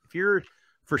ball. If you're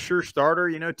for sure starter,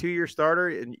 2-year starter,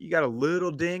 and you got a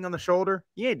little ding on the shoulder,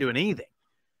 you ain't doing anything.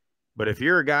 But if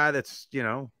you're a guy that's,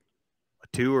 a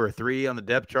 2 or a 3 on the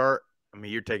depth chart, I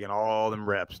mean, you're taking all them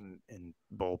reps in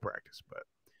bowl practice. But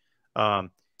and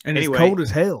anyway, it's cold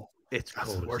as hell. It's cold.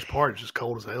 That's the worst part. It's just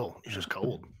cold as hell. It's just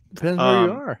cold. Depends where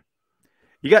you are.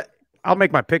 I'll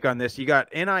make my pick on this. You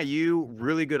got NIU,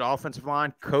 really good offensive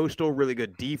line. Coastal, really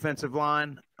good defensive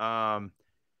line. I'm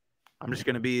just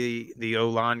going to be the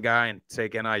O-line guy and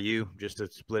take NIU just to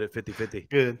split it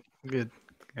 50-50. Good.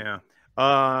 Yeah.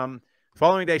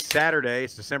 Following day, Saturday,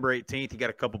 it's December 18th. You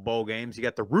got a couple bowl games. You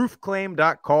got the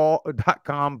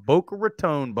roofclaim.com Boca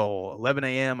Raton Bowl, 11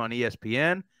 a.m. on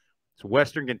ESPN. It's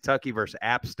Western Kentucky versus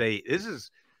App State. This is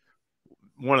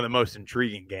one of the most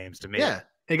intriguing games to me. Yeah.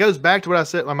 It goes back to what I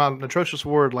said on my Natrocious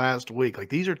Award last week. Like,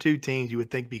 these are two teams you would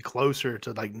think be closer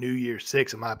to like New Year's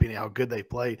Six, in my opinion, how good they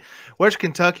played. Western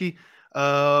Kentucky,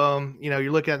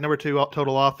 you look at number 2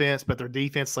 total offense, but their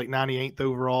defense is like 98th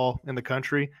overall in the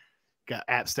country. Got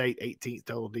App State 18th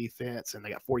total defense, and they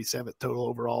got 47th total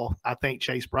overall. I think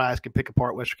Chase Bryce can pick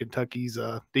apart Western Kentucky's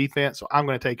defense, so I'm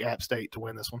going to take App State to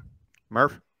win this one.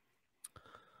 Murph?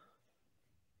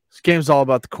 This game's all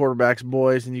about the quarterbacks,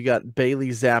 boys, and you got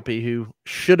Bailey Zappi, who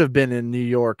should have been in New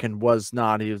York and was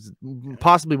not. He was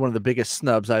possibly one of the biggest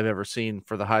snubs I've ever seen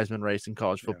for the Heisman race in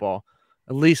college football.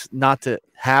 At least not to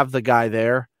have the guy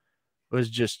there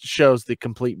just shows the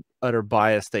complete, utter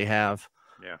bias they have.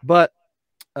 Yeah. But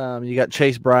you got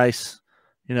Chase Bryce,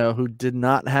 who did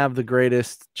not have the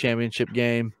greatest championship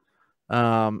game.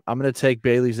 I'm going to take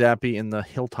Bailey Zappi and the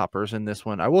Hilltoppers in this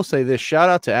one. I will say this, shout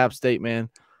out to App State, man.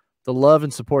 The love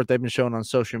and support they've been showing on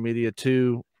social media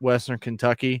to Western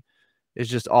Kentucky is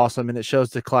just awesome, and it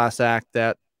shows the class act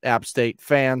that App State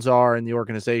fans are in the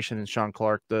organization and Sean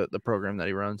Clark, the program that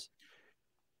he runs.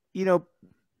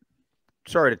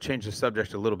 Sorry to change the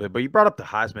subject a little bit, but you brought up the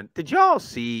Heisman. Did y'all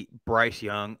see Bryce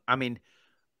Young? I mean,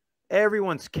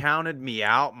 everyone's counted me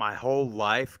out my whole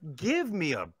life. Give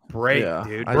me a break,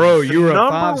 dude. Bro, you were a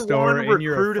 #1 5-star and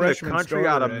you're a recruit in the freshman country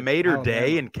out of starter at Mater Alabama.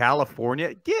 Day in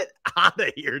California. Get out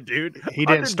of here, dude. He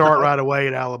didn't start right away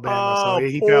at Alabama, so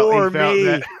he felt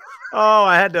that. Oh,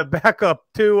 I had to back up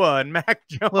Tua and Mac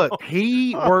Jones. Look,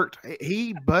 he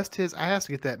busted his ass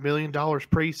to get that $1 million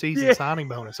preseason signing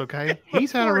bonus, okay?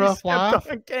 He's had a rough life.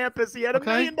 On campus, he had $1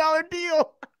 million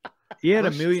deal. He had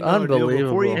 $1 million deal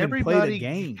before he even played a Everybody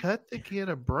game. cut the kid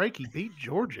a break. He beat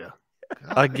Georgia.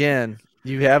 God. Again,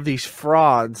 you have these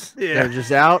frauds that Yeah. are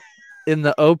just out in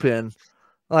the open.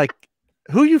 Like,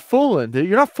 who you fooling, dude?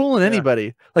 You're not fooling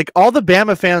anybody. Like, all the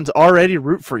Bama fans already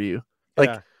root for you.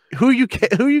 Like, who you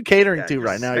catering to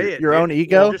right now? Your own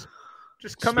ego? Well,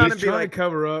 just come out and be trying like, to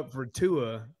cover up for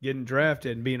Tua getting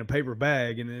drafted and being a paper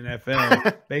bag in the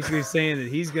NFL. Basically saying that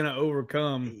he's going to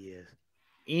overcome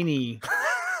any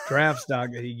draft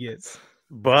stock that he gets.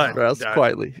 but Else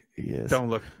quietly, yes. don't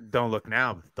look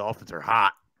now. The Dolphins are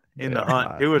hot. in the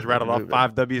hunt. Who was rattled off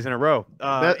 5 W's in a row.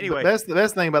 Anyway, the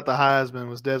best thing about the Heisman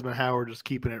was Desmond Howard just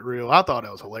keeping it real. I thought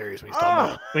it was hilarious when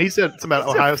he said something about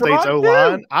Ohio State's O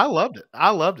line. I loved it.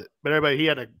 But everybody, he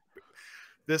had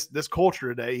this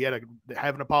culture today. He had to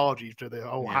have an apology to the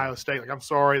Ohio State. Like, I'm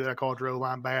sorry that I called your O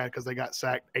line bad because they got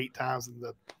sacked 8 times in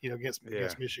the against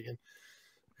Michigan.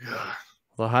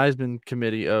 The Heisman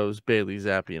committee owes Bailey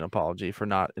Zappi an apology for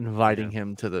not inviting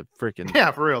him to the freaking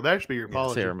for real. That should be your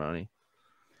apology ceremony.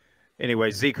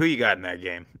 Anyway, Zeke, who you got in that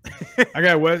game? I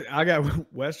got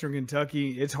Western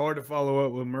Kentucky. It's hard to follow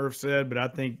up what Murph said, but I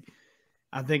think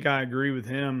I agree with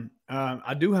him.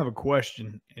 I do have a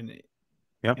question, and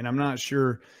I'm not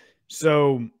sure.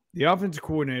 So the offensive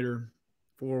coordinator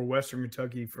for Western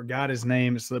Kentucky, forgot his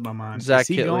name. It slipped my mind. Zach is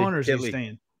he Kitley. gone or is he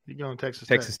staying? He's going to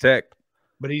Texas Tech.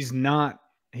 But he's not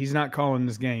calling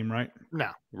this game, right? No.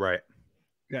 Right.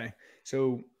 Okay.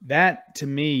 So that, to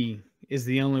me, is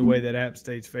the only way that App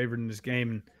State's favored in this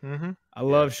game. And I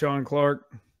love Sean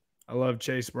Clark. I love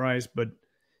Chase Bryce. But,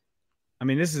 I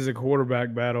mean, this is a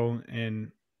quarterback battle,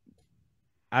 and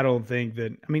I don't think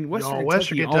that – I mean,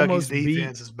 Western Kentucky's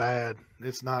defense is bad.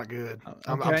 It's not good.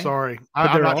 I'm sorry.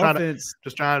 I'm not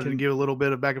trying to give a little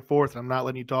bit of back and forth. I'm not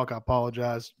letting you talk. I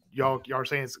apologize. Y'all are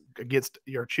saying it's against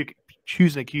your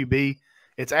choosing a QB.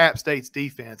 It's App State's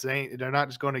defense. They're not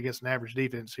just going against an average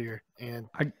defense here. And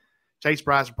Chase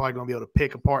Bryce is probably going to be able to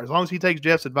pick apart as long as he takes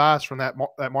Jeff's advice from that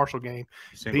Marshall game.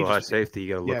 Single high safety,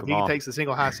 you got to look. If he takes the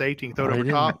single high safety and throw it over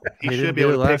top, he should be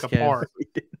able to pick apart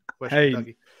Western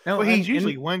Kentucky. Well, he's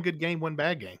usually one good game, one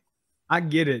bad game. I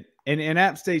get it, and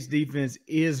App State's defense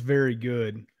is very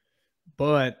good,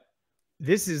 but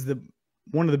this is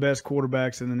one of the best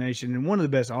quarterbacks in the nation and one of the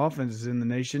best offenses in the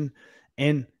nation.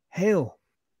 And hell,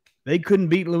 they couldn't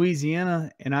beat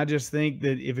Louisiana. And I just think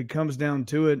that if it comes down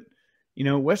to it,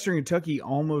 Western Kentucky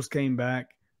almost came back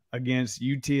against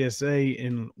UTSA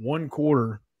in one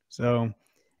quarter. So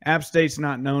App State's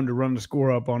not known to run the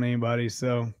score up on anybody.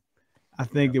 So I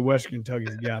think that Western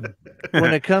Kentucky's got him.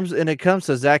 When it comes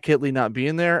to Zach Hitley not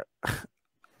being there,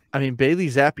 I mean, Bailey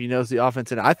Zappi knows the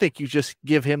offense, and I think you just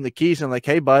give him the keys and like,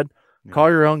 hey, bud, call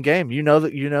your own game. You know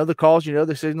the calls, you know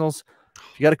the signals.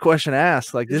 If you got a question,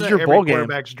 ask. Like, this is your bowl game.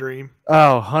 Quarterback's dream.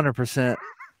 Oh, 100%.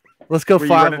 Let's go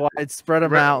 5 wide, spread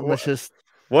them out, and let's just.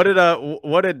 What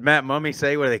did Matt Mummy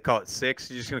say? What do they call it?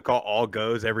 6? You're just gonna call all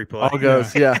goes every play. All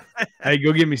goes, yeah. Hey,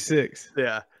 go give me 6.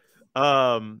 Yeah.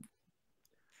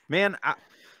 Man,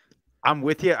 I'm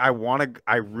with you. I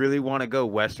really want to go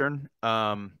Western.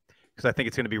 Because I think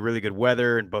it's going to be really good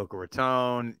weather in Boca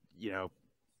Raton. The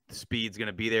speed's going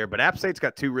to be there. But App State's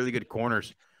got 2 really good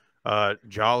corners,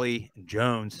 Jolly and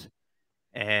Jones.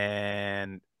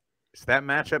 And it's that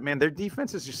matchup, man. Their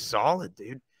defense is just solid,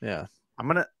 dude. Yeah. I'm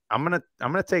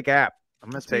gonna take App. I'm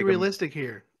gonna take. Be realistic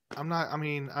here. I'm not. I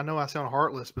mean, I know I sound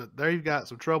heartless, but they've got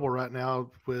some trouble right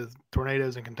now with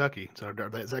tornadoes in Kentucky. So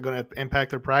is that going to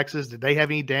impact their practices? Did they have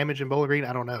any damage in Bowling Green?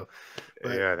 I don't know.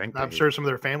 But yeah, I think I'm sure some of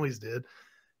their families did.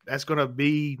 That's going to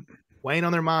be weighing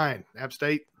on their mind. App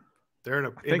State, they're in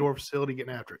an indoor facility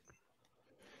getting after it.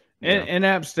 And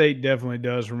App State definitely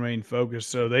does remain focused,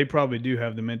 so they probably do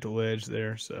have the mental edge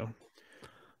there. So,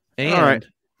 and all right.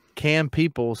 Cam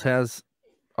Peoples has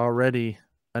already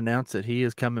announced that he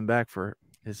is coming back for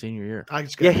his senior year.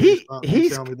 He's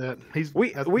telling me that.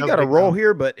 We got a roll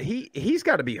here, but he's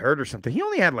got to be hurt or something. He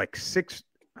only had like 6.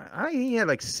 He had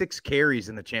like 6 carries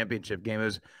in the championship game. It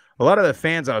was a lot of the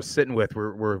fans I was sitting with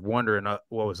were wondering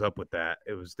what was up with that.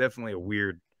 It was definitely a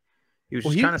weird. He was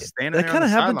just kind of standing there. That kind of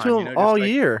happened to him all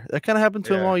year. That kind of happened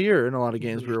to him all year in a lot of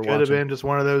games we were watching. Could have been just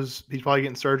one of those. He's probably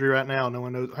getting surgery right now. No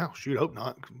one knows. Oh, shoot, hope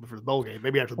not for the bowl game.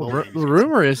 Maybe after the bowl game. The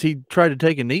rumor is he tried to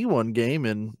take a knee one game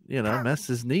and messed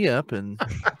his knee up, and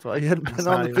that's why he hadn't been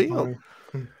on the field.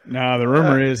 No, the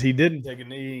rumor is he didn't take a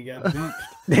knee. He got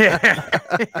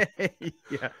beat.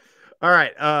 Yeah. All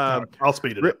right. I'll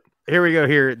speed it up. Here we go.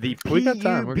 Here the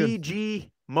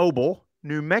PUBG Mobile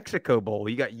New Mexico Bowl.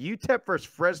 You got UTEP versus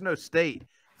Fresno State.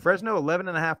 Fresno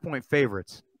 11.5-point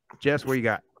favorites. Jess, what you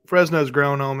got? Fresno's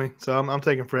grown on me, so I'm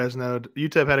taking Fresno.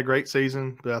 UTEP had a great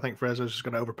season, but I think Fresno's just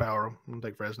going to overpower them. I'm going to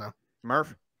take Fresno.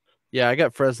 Murph? Yeah, I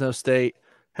got Fresno State.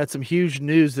 Had some huge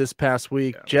news this past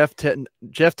week. Yeah.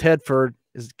 Jeff Tedford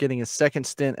is getting his 2nd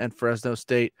stint at Fresno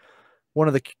State. One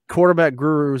of the quarterback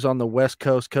gurus on the West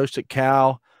Coast, coached at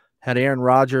Cal, had Aaron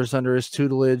Rodgers under his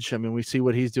tutelage. I mean, we see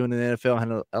what he's doing in the NFL,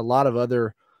 and a lot of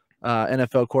other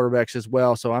NFL quarterbacks as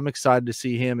well. So I'm excited to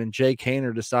see him. And Jake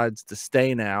Haener decides to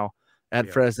stay now at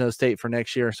Fresno State for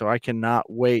next year. So I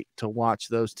cannot wait to watch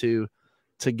those two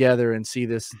together and see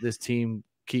this team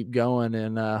keep going.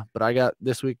 And but I got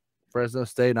this week Fresno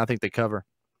State, and I think they cover.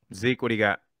 Zeke, what do you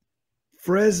got?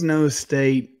 Fresno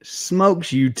State smokes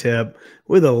UTEP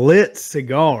with a lit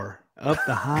cigar up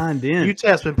the hind end.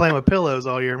 UTEP's been playing with pillows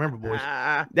all year. Remember, boys?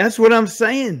 That's what I'm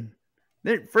saying.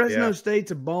 Fresno Yeah.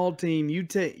 State's a ball team.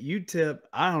 UTEP,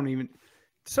 I don't even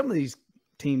 – some of these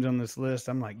teams on this list,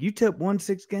 I'm like, UTEP won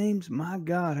 6 games? My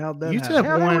God, how'd that happen? UTEP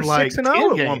Yeah, they won were like 6-0 10 at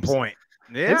one games. point.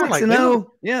 They Yeah, were 6-0.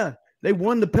 Yeah, they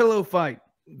won the pillow fight.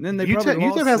 And then they probably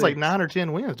lost UTEP has 6. like 9 or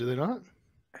 10 wins, do they not?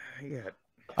 yeah.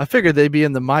 I figured they'd be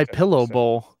in the My Pillow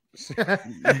Bowl.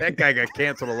 That guy got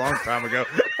canceled a long time ago.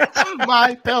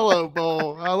 My Pillow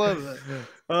Bowl. I love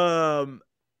that.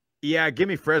 Yeah, give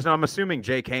me Fresno. I'm assuming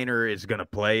Jake Haener is going to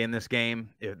play in this game.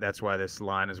 That's why this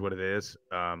line is what it is.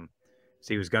 So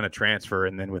he was going to transfer,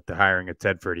 and then with the hiring of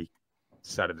Tedford, he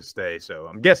decided to stay. So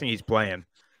I'm guessing he's playing.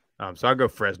 So I'll go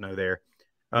Fresno there.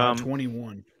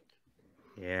 21.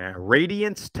 Yeah,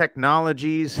 Radiance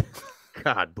Technologies.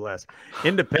 God bless.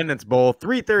 Independence Bowl,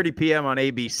 3:30 p.m. on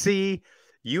ABC.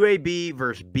 UAB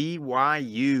versus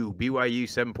BYU. BYU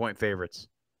 7-point favorites.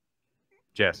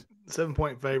 Jess.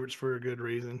 7-point favorites for a good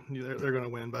reason. They're going to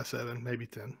win by 7, maybe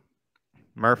 10.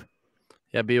 Murph.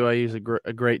 Yeah, BYU is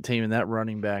a great team, and that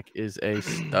running back is a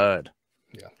stud.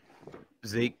 Yeah.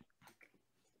 Zeke.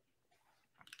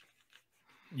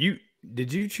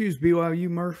 Did you choose BYU,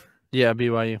 Murph? Yeah,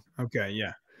 BYU. Okay,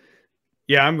 yeah.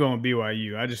 Yeah, I'm going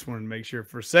BYU. I just wanted to make sure.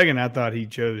 For a second, I thought he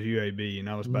chose UAB, and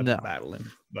I was about to battle him.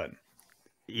 But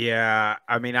Yeah,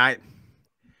 I mean, I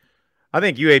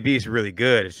think UAB is really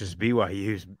good. It's just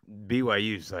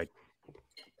BYU's like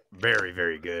very,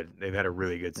 very good. They've had a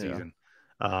really good season.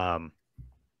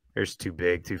 They're just too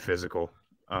big, too physical.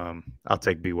 I'll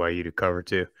take BYU to cover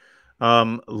too.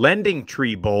 Lending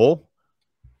Tree Bowl.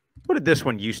 What did this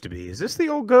one used to be? Is this the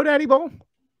old GoDaddy Bowl?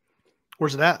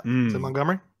 Where's it at? Is it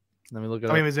Montgomery? Let me look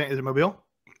at I mean, is it Mobile?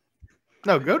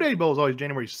 No, GoDaddy Bowl is always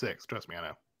January 6th. Trust me,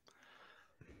 I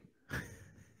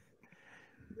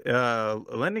know.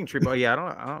 Lending Tree Bowl. Yeah,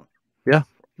 I don't.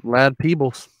 Lad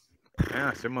Peebles. Yeah,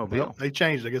 it's in Mobile. Well, they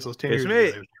changed. I guess those 10 It's years maybe,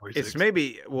 ago. January it's 6th.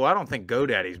 maybe. Well, I don't think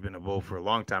GoDaddy's been a bowl for a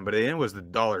long time, but it was the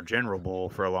Dollar General Bowl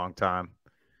for a long time.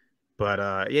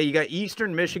 But yeah, you got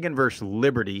Eastern Michigan versus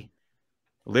Liberty.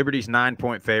 Liberty's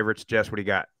 9-point favorites. Jess, what do you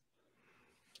got?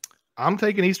 I'm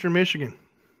taking Eastern Michigan.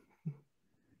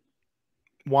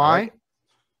 Why?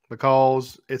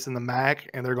 Because it's in the MAC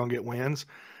and they're going to get wins.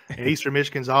 And Eastern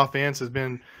Michigan's offense has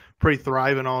been pretty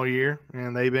thriving all year,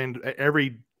 and they've been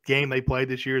every game they played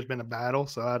this year has been a battle.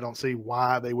 So I don't see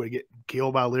why they would get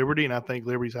killed by Liberty. And I think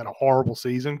Liberty's had a horrible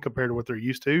season compared to what they're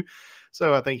used to.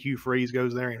 So I think Hugh Freeze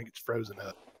goes there and gets frozen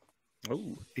up.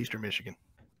 Oh, Eastern Michigan.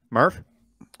 Murph,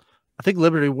 I think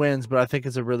Liberty wins, but I think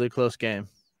it's a really close game.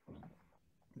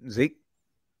 Zeke.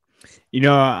 You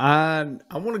know, I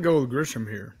want to go with Grisham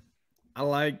here. I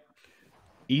like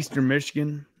Eastern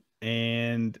Michigan,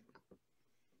 and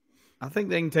I think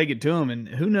they can take it to him. And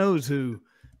who knows who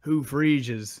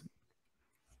Freeze is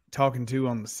talking to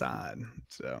on the side.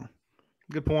 So,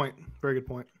 Good point. Very good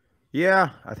point. Yeah,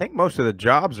 I think most of the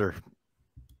jobs are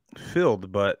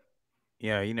filled, but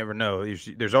yeah, you never know.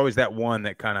 There's always that one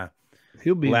that kind of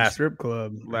he'll be in a Last- strip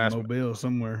club in last- Mobile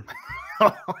somewhere.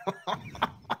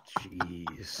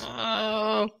 jeez.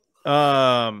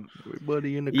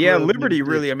 Buddy in the Yeah, club, Liberty you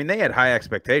dick. really. I mean, they had high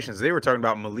expectations. They were talking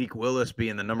about Malik Willis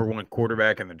being the #1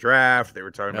 quarterback in the draft. They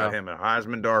were talking about him a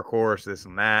Heisman dark horse, this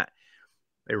and that.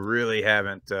 They really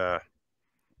haven't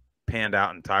panned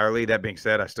out entirely. That being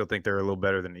said, I still think they're a little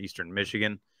better than Eastern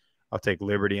Michigan. I'll take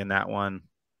Liberty in that one.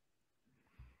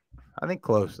 I think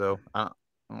close though. I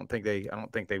don't think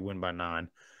they win by 9.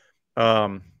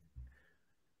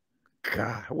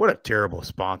 God, what a terrible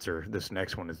sponsor. This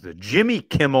next one is the Jimmy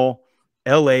Kimmel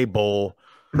LA Bowl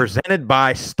presented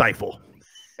by Stifle.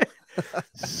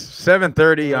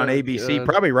 7:30 on ABC, God.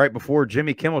 probably right before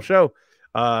Jimmy Kimmel show.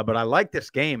 But I like this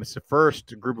game. It's the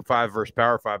first Group of 5 versus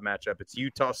Power 5 matchup. It's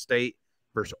Utah State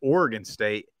versus Oregon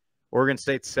State. Oregon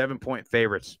State's 7-point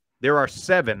favorites. There are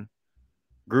 7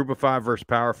 Group of 5 versus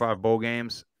Power 5 bowl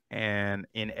games, and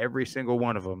in every single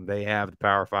one of them, they have the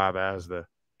Power 5 as the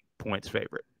points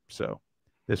favorite. So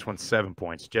this one's 7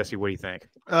 points. Jesse, what do you think?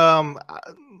 I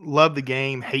love the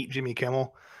game. Hate Jimmy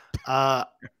Kimmel. I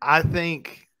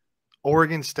think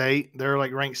Oregon State, they're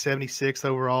like ranked 76th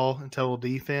overall in total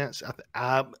defense.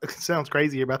 It sounds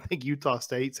crazy here, but I think Utah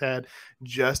State's had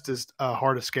just as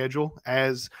hard a schedule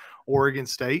as Oregon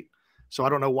State. So I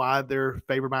don't know why they're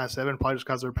favored by 7, probably just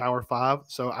because they're Power 5.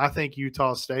 So I think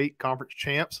Utah State, conference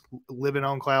champs, living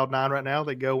on cloud 9 right now.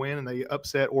 They go in and they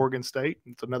upset Oregon State.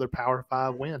 It's another Power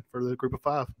 5 win for the Group of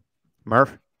 5.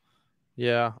 Murph?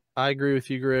 Yeah, I agree with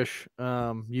you, Grish.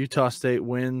 Utah State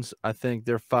wins. I think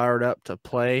they're fired up to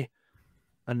play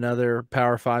another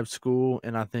Power 5 school,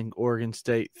 and I think Oregon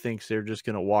State thinks they're just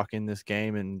going to walk in this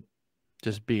game and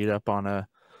just beat up on a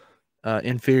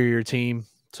inferior team.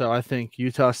 So I think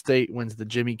Utah State wins the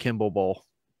Jimmy Kimball Bowl.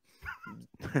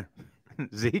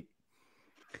 Zeke?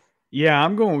 Yeah,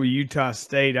 I'm going with Utah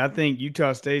State. I think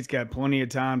Utah State's got plenty of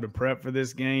time to prep for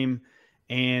this game.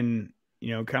 And,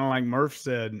 kind of like Murph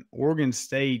said, Oregon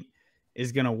State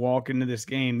is going to walk into this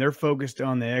game. They're focused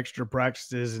on the extra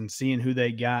practices and seeing who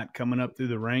they got coming up through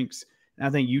the ranks. And I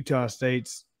think Utah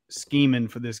State's scheming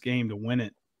for this game to win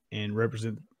it and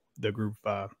represent the Group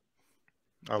 5.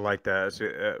 I like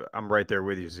that. I'm right there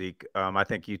with you, Zeke. I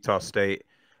think Utah State,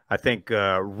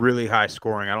 really high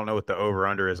scoring. I don't know what the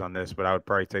over-under is on this, but I would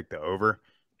probably take the over.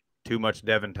 Too much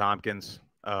Devin Tompkins.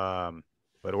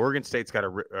 But Oregon State's got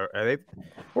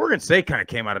Oregon State kind of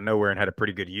came out of nowhere and had a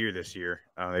pretty good year this year.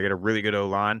 They got a really good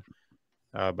O-line,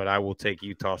 but I will take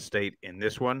Utah State in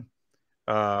this one.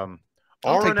 I'll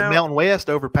take the Mountain West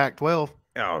over Pac-12.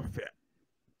 Oh,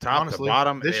 top Honestly, to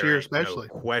bottom this year especially.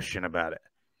 No question about it.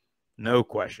 No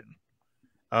question.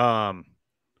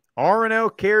 R&L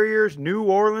Carriers New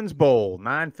Orleans Bowl,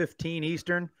 9:15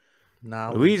 Eastern.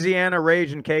 No. Louisiana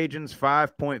Raging Cajuns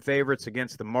 5-point favorites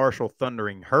against the Marshall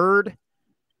Thundering Herd.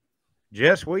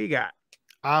 Jess, what you got?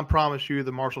 I promise you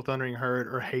the Marshall Thundering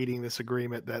Herd are hating this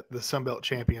agreement that the Sun Belt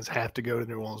champions have to go to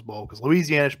the New Orleans Bowl because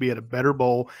Louisiana should be at a better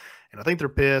bowl, and I think they're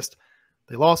pissed.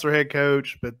 They lost their head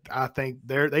coach, but I think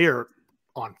they are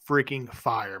on freaking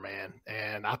fire, man.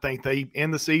 And I think they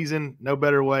end the season no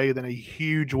better way than a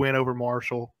huge win over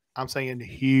Marshall. I'm saying a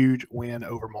huge win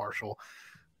over Marshall.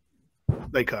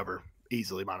 They cover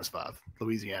easily -5.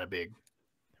 Louisiana big.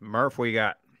 Murph, what you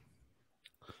got?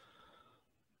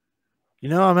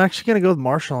 I'm actually going to go with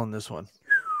Marshall on this one.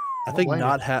 I think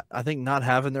not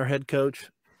having their head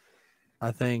coach.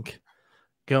 I think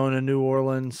going to New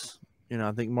Orleans,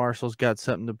 I think Marshall's got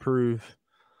something to prove,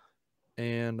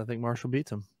 and I think Marshall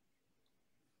beats them.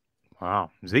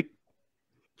 Wow. Zeke?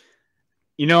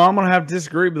 I'm going to have to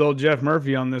disagree with old Jeff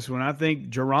Murphy on this one. I think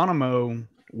Geronimo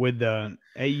with the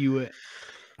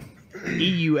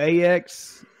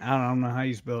EUAX, I don't know how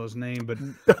you spell his name, but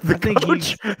I think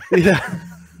he's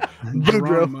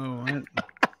Geronimo.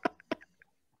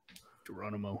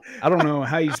 Geronimo. I don't know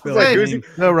how you spell his name.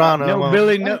 Geronimo. No,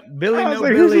 Billy. No, Billy. No,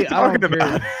 Billy. I don't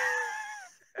care.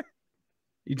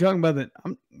 You talking about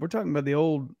we're talking about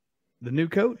the new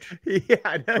coach? Yeah,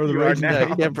 I know. Or the Raging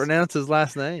you can't pronounce his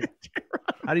last name.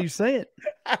 How do you say it?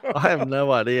 I have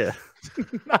no idea.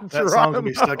 That song's gonna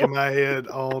be stuck in my head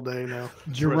all day now.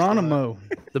 Geronimo.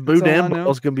 The Boudin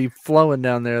Bowl's gonna be flowing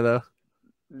down there, though.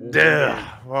 Duh.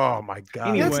 Oh my God.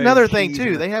 Anyway, that's another thing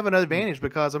too. They have an advantage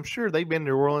because I'm sure they've been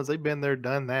to New Orleans. They've been there,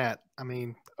 done that. I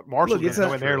mean, Marshall's gonna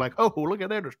go in there like, oh, look at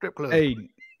that, the strip club. Hey,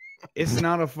 it's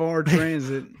not a far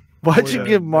transit. Why'd you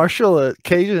give Marshall a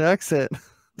Cajun accent?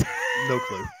 No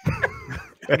clue.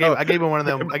 I gave him one of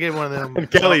them.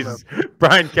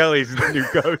 Brian Kelly's the new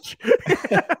coach.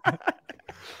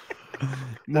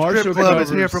 The strip club is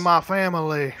here for my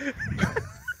family.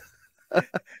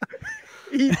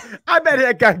 I bet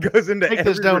that guy goes into take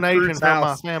every this donation recruit's from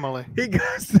house. my family. He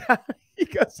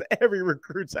goes to every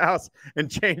recruit's house and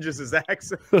changes his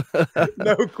accent.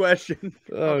 No question.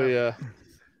 Oh yeah.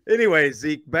 Anyway,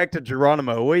 Zeke, back to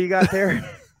Geronimo. What you got there?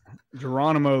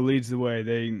 Geronimo leads the way.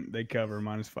 They cover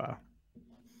 -5.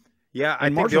 Yeah, I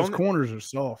think Marshall's corners are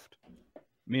soft.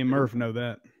 Me and Murph know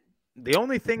that. The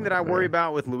only thing that I worry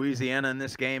about with Louisiana in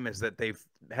this game is that they've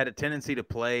had a tendency to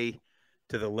play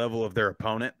to the level of their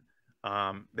opponent.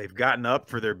 They've gotten up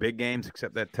for their big games,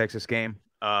 except that Texas game.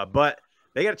 But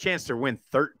they got a chance to win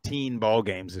 13 ball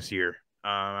games this year.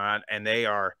 And they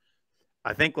are,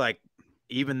 I think, like,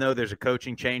 even though there's a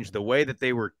coaching change, the way that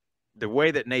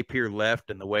Napier left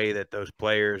and the way that those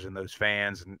players and those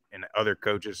fans and other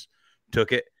coaches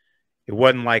took it, it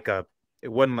wasn't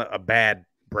a bad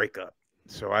breakup.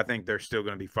 So I think they're still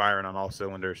going to be firing on all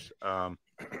cylinders.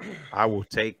 I will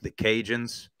take the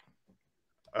Cajuns.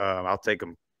 I'll take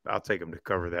them to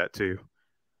cover that too.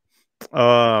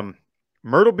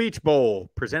 Myrtle Beach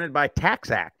Bowl presented by Tax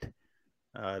Act.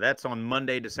 That's on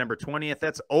Monday, December 20th.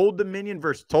 That's Old Dominion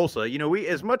versus Tulsa. We,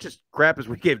 as much as crap as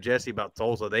we gave Jesse about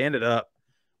Tulsa, they ended up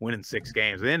winning 6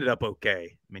 games. They ended up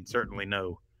okay. I mean, certainly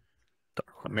no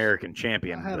American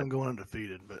champion. I had them going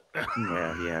undefeated, but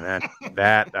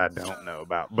that I don't know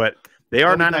about. But they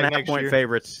are 9.5-point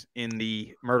favorites in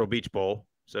the Myrtle Beach Bowl.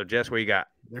 So, Jess, what you got?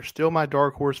 They're still my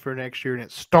dark horse for next year, and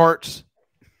it starts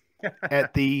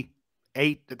at the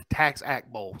Tax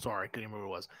Act Bowl. Sorry, couldn't remember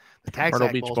what it was. The Tax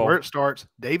Act Bowl is where it starts.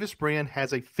 Davis Brin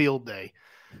has a field day.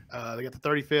 They got the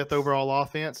 35th overall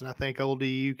offense, and I think Old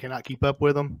DU cannot keep up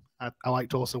with them. I like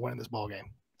Tulsa winning this ball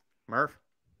game. Murph?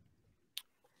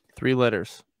 3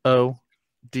 letters.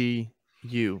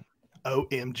 O-D-U.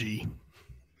 OMG.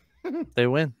 They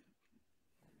win.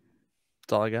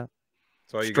 That's all I got.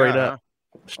 That's all you Straight got, up.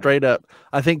 Straight up.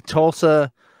 I think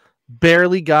Tulsa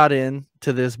barely got in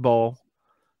to this bowl,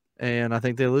 and I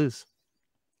think they lose.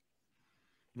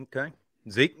 huh? Okay.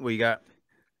 Zeke, what you got?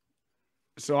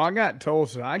 So I got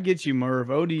Tulsa. I get you,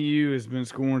 Merv. ODU has been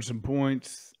scoring some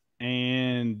points,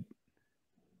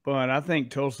 but I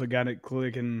think Tulsa got it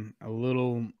clicking a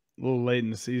little late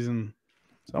in the season.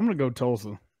 So I'm going to go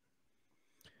Tulsa.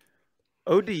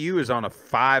 ODU is on a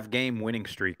 5-game winning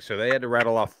streak, so they had to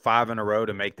rattle off 5 in a row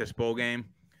to make this bowl game.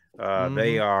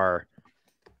 They are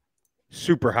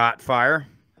super hot fire.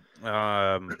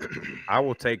 I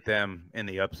will take them in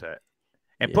the upset.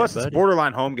 And plus, it's a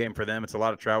borderline home game for them. It's a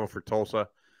lot of travel for Tulsa.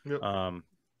 Yep.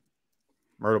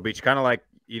 Myrtle Beach, kind of like,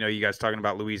 you guys talking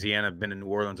about Louisiana. I've been in New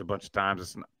Orleans a bunch of times.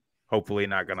 It's hopefully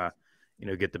not going to,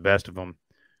 get the best of them.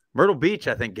 Myrtle Beach,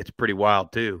 I think, gets pretty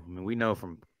wild, too. I mean, we know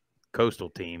from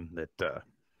Coastal team that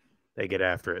they get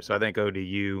after it. So I think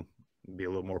ODU will be a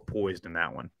little more poised in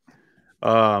that one.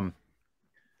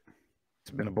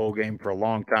 It's been a bowl game for a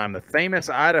long time. The famous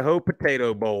Idaho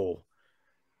Potato Bowl.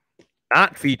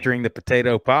 Not featuring the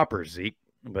potato poppers, Zeke,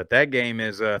 but that game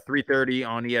is 3:30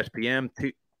 on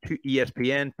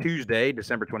ESPN Tuesday,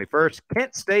 December 21st.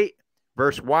 Kent State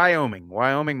versus Wyoming.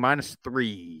 Wyoming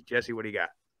 -3. Jesse, what do you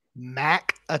got?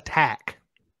 Mac attack.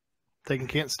 Taking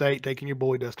Kent State, taking your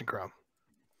boy Dustin Crum.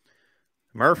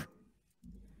 Murph?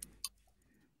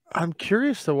 I'm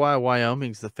curious to why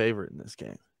Wyoming's the favorite in this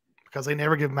game. Because they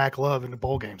never give Mac love in the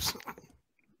bowl games.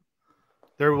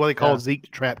 They're what they call Zeke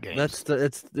trap games.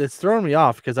 It's throwing me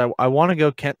off because I want to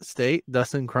go Kent State,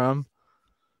 Dustin Crum,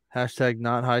 hashtag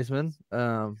not Heisman.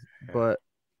 But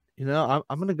I'm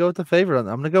going to go with the favorite. I'm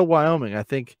going to go Wyoming. I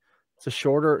think it's a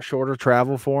shorter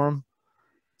travel for them,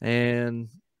 and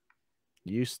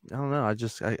I don't know.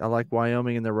 I like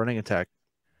Wyoming in their running attack.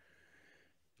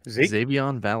 Zeke?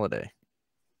 Xavion Valade.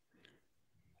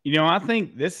 I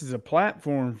think this is a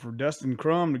platform for Dustin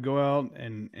Crum to go out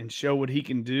and show what he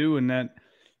can do in that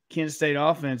Kent State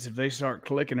offense if they start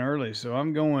clicking early. So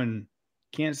I'm going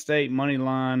Kent State money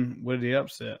line with the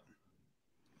upset.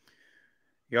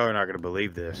 Y'all are not going to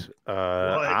believe this.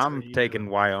 I'm taking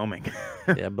Wyoming.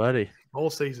 Yeah, buddy. Whole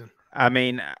season. I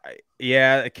mean,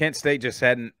 yeah, Kent State just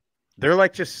hadn't – they're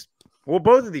like just – well,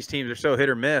 both of these teams are so hit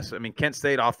or miss. I mean, Kent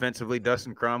State offensively,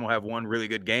 Dustin Crum will have one really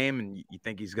good game, and you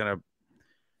think he's going to,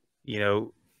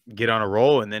 get on a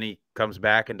roll, and then he comes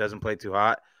back and doesn't play too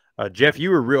hot. Jeff, you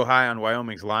were real high on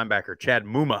Wyoming's linebacker, Chad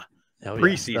Muma,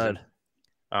 preseason.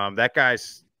 Yeah, that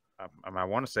guy's I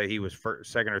want to say he was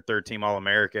second or third team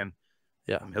All-American.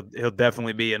 Yeah. He'll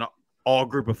definitely be an all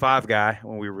group of 5 guy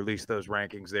when we release those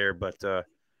rankings there, but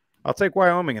I'll take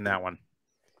Wyoming in that one.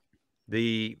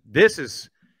 You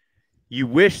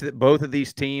wish that both of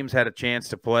these teams had a chance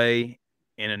to play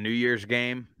in a New Year's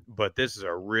game, but this is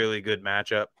a really good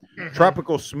matchup. Mm-hmm.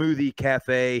 Tropical Smoothie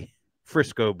Cafe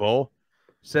Frisco Bowl,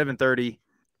 7:30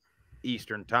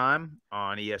 Eastern Time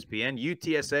on ESPN.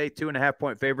 UTSA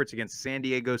 2.5-point favorites against San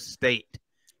Diego State.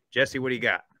 Jesse, what do you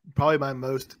got? Probably my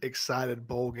most excited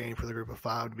bowl game for the group of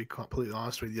 5, to be completely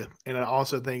honest with you. And I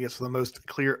also think it's the most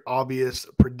clear, obvious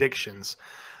predictions.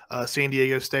 San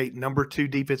Diego State, number 2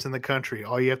 defense in the country.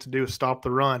 All you have to do is stop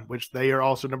the run, which they are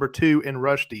also number 2 in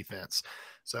rush defense.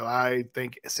 So I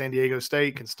think San Diego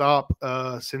State can stop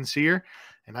Sincere,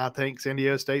 and I think San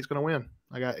Diego State's going to win.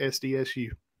 I got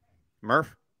SDSU.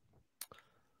 Murph?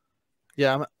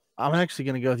 Yeah, I'm actually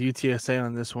going to go with UTSA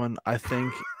on this one. I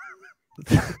think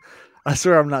I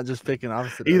swear I'm not just picking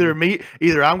opposite.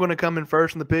 Either I'm going to come in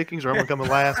first in the pickings, or I'm going to come in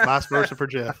last, vice versa for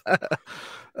Jeff.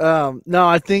 No,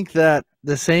 I think that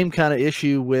the same kind of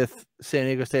issue with San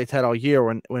Diego State's had all year.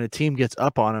 When a team gets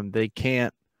up on them, they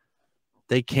can't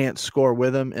score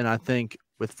with them. And I think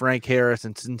with Frank Harris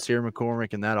and Sincere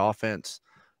McCormick and that offense,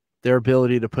 their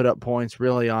ability to put up points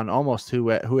really on almost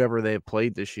whoever they have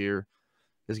played this year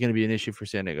is going to be an issue for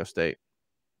San Diego State.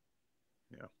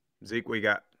 Yeah. Zeke, what you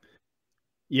got?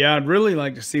 Yeah, I'd really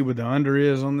like to see what the under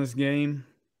is on this game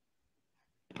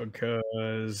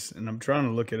because, and I'm trying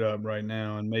to look it up right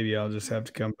now, and maybe I'll just have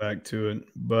to come back to it,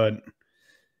 but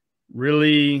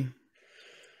really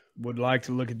would like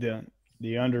to look at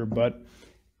the under. But,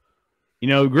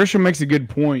 Grisham makes a good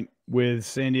point with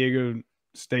San Diego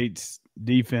State's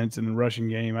defense in the rushing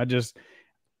game.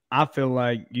 I feel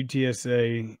like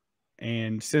UTSA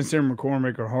and Sincere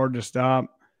McCormick are hard to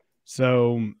stop.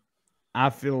 So I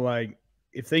feel like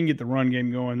if they can get the run game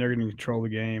going, they're going to control the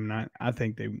game. And I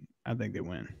think they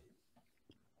win.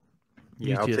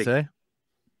 Yeah, UTSA?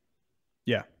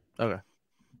 Yeah. Okay.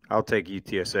 I'll take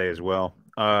UTSA as well.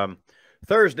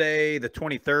 Thursday, the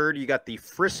 23rd, you got the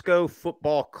Frisco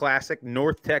Football Classic,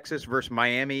 North Texas versus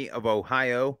Miami of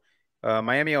Ohio.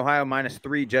 Miami, Ohio,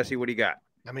 -3. Jesse, what do you got?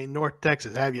 I mean, North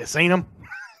Texas. Have you seen them?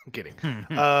 I'm kidding.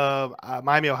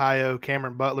 Miami, Ohio,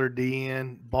 Cameron Butler,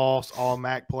 DN, boss, all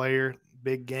MAC player,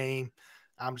 big game.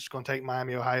 I'm just going to take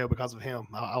Miami, Ohio because of him.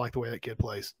 I like the way that kid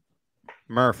plays.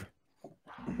 Murph.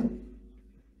 I'm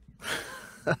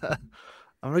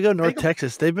going to go North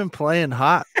Texas. They've been playing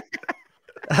hot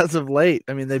as of late.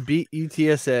 I mean, they beat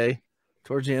UTSA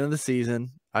towards the end of the season.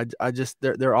 I just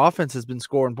their offense has been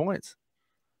scoring points.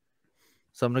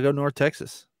 So I'm going to go North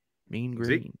Texas. Mean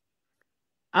green. Zeke?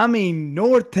 I mean,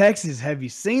 North Texas, have you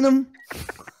seen them?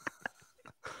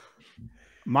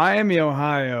 Miami,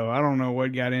 Ohio, I don't know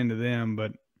what got into them,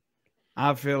 but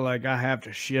I feel like I have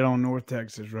to shit on North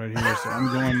Texas right here, so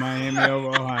I'm going Miami over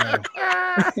Ohio.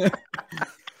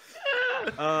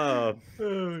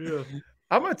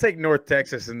 I'm going to take North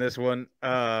Texas in this one.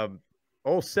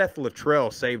 Old Seth Luttrell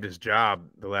saved his job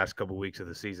the last couple weeks of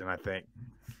the season, I think,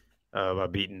 by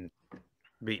beating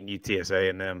UTSA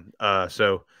and them.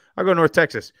 So I'll go North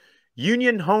Texas.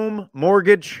 Union Home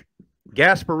Mortgage,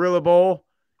 Gasparilla Bowl.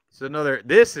 So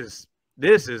this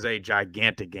is a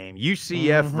gigantic game.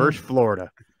 UCF versus Florida.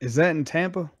 Is that in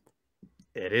Tampa?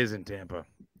 It is in Tampa.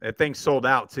 That thing sold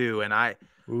out too, and a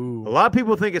Ooh. lot of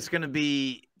people think it's going to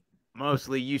be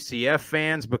mostly UCF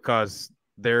fans because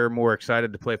they're more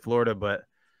excited to play Florida. But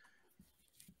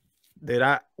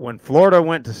when Florida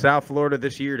went to South Florida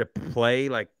this year to play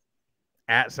like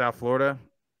at South Florida,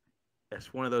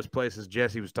 that's one of those places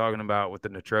Jesse was talking about with the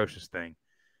Natrocious thing.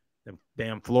 The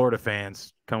damn Florida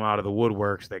fans come out of the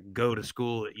woodworks that go to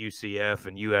school at UCF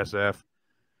and USF.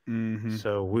 Mm-hmm.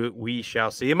 So we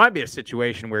shall see. It might be a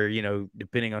situation where,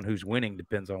 depending on who's winning,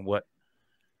 depends on what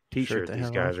T-shirt these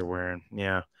guys are wearing.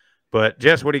 Yeah. But,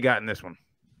 Jess, what do you got in this one?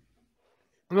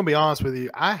 I'm going to be honest with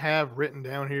you. I have written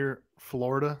down here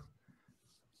Florida,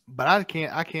 but I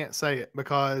can't say it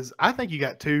because I think you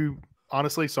got two –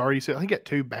 honestly, sorry, I think you got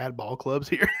two bad ball clubs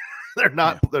here.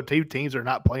 The two teams are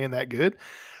not playing that good.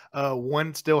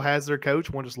 One still has their coach.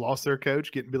 One just lost their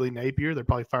coach, getting Billy Napier. They're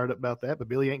probably fired up about that, but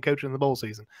Billy ain't coaching in the bowl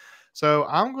season. So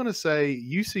I'm going to say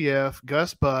UCF,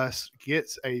 Gus Bus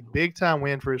gets a big-time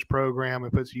win for his program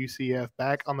and puts UCF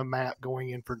back on the map going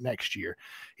in for next year.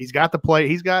 He's got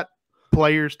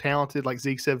players talented, like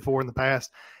Zeke said before in the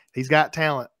past. He's got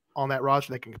talent on that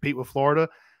roster that can compete with Florida.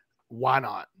 Why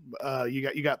not?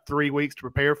 You got 3 weeks to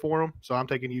prepare for them, so I'm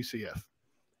taking UCF.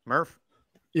 Murph?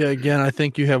 Yeah, again, I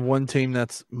think you have one team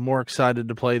that's more excited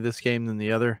to play this game than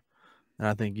the other, and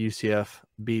I think UCF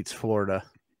beats Florida.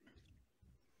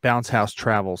 Bounce house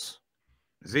travels.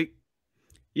 Zeke?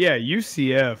 Yeah,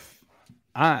 UCF,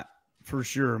 for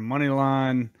sure. Money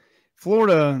line.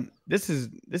 Florida, this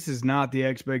is not the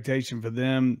expectation for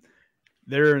them.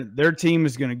 Their team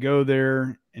is going to go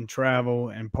there and travel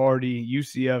and party.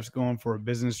 UCF's going for a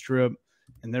business trip,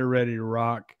 and they're ready to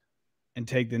rock and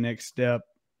take the next step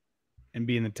and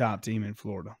being the top team in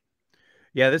Florida.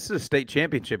 Yeah, this is a state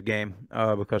championship game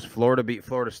because Florida beat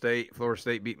Florida State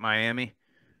beat Miami,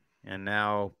 and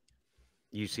now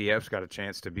UCF's got a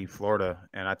chance to beat Florida,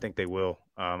 and I think they will.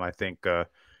 I think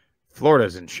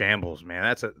Florida's in shambles,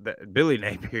 man. Billy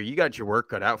Napier, you got your work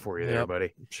cut out for you there,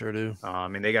 buddy. Sure do.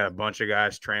 They got a bunch of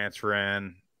guys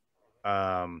transferring.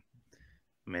 They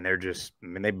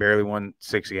barely won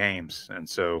 6 games, and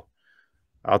so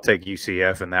I'll take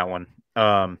UCF in that one.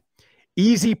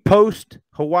 Easy Post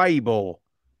Hawaii Bowl.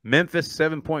 Memphis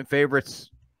 7-point favorites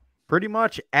pretty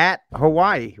much at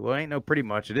Hawaii. Well, ain't no pretty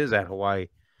much. It is at Hawaii.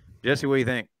 Jesse, what do you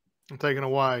think? I'm taking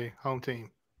Hawaii, home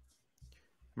team.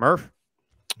 Murph?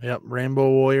 Yep, Rainbow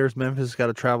Warriors. Memphis got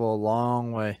to travel a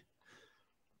long way.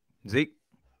 Zeke?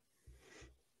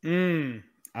 I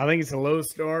think it's a slow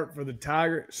start for the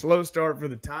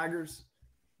Tigers,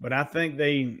 but I think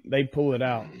they pull it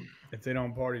out if they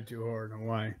don't party too hard in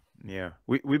Hawaii. Yeah,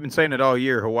 we've been saying it all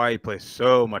year. Hawaii plays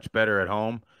so much better at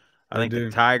home. I think the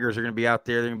Tigers are going to be out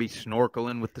there. They're going to be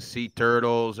snorkeling with the sea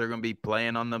turtles. They're going to be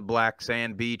playing on the black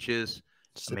sand beaches.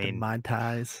 Sipping Mai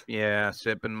Tais. Yeah,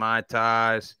 sipping Mai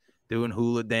Tais, doing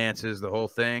hula dances, the whole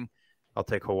thing. I'll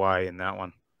take Hawaii in that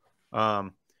one.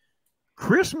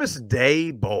 Christmas Day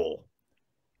Bowl.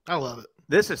 I love it.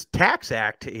 This is Tax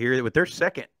Act here with their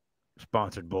second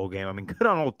sponsored bowl game. I mean, good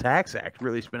on old Tax Act,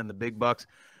 really spending the big bucks.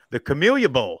 The Camellia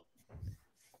Bowl,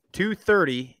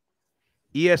 2:30,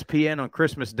 ESPN on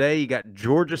Christmas Day. You got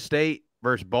Georgia State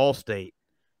versus Ball State.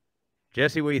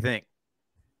 Jesse, what do you think?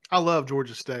 I love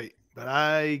Georgia State, but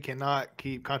I cannot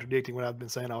keep contradicting what I've been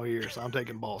saying all year, so I'm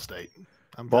taking Ball State.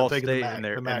 Ball taking State the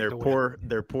and MAC their to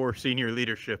win. poor senior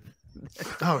leadership.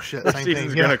 Oh shit! Their Same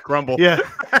season's thing. gonna crumble. Yeah,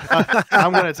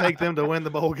 I'm gonna take them to win the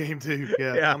bowl game too.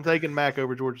 Yeah, Yeah. I'm taking MAC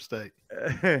over Georgia State.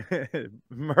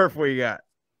 Murph, what you got?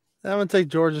 I'm gonna take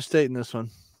Georgia State in this one.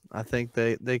 I think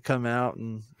they come out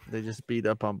and they just beat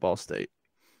up on Ball State.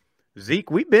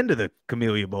 Zeke, we've been to the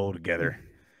Camellia Bowl together.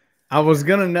 I was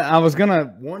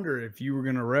gonna wonder if you were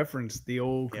gonna reference the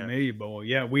old Yeah. Camellia Bowl.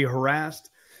 Yeah, we harassed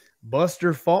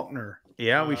Buster Faulkner.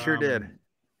 Yeah, we sure did.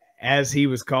 As he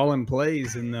was calling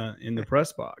plays in the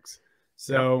press box.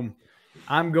 So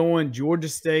I'm going Georgia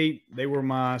State. They were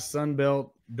my Sun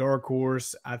Belt dark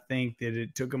horse. I think that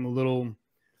it took them a little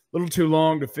too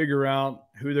long to figure out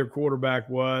who their quarterback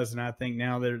was, and I think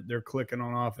now they're clicking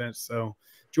on offense. So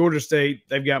Georgia State,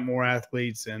 they've got more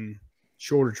athletes and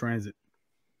shorter transit.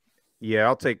 Yeah,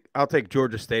 I'll take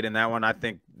Georgia State in that one. I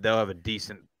think they'll have a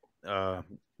decent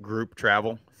group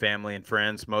travel, family and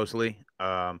friends mostly.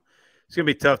 It's gonna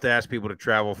be tough to ask people to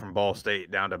travel from Ball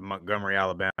State down to Montgomery,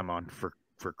 Alabama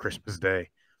for Christmas Day.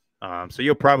 So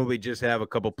you'll probably just have a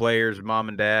couple players, mom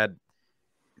and dad,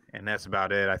 and that's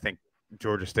about it. I think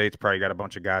Georgia State's probably got a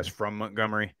bunch of guys from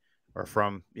Montgomery or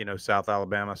from South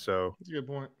Alabama. So That's a good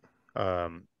point.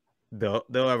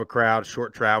 they'll have a crowd,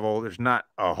 short travel. There's not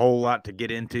a whole lot to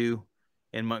get into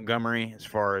in Montgomery as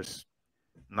far as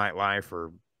nightlife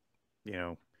or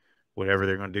whatever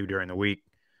they're going to do during the week.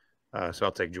 So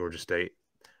I'll take Georgia State.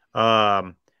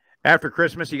 After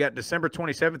Christmas, you got December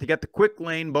 27th. You got the Quick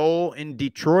Lane Bowl in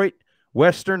Detroit.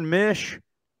 Western Mich,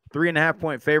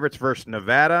 3.5-point favorites versus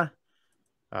Nevada.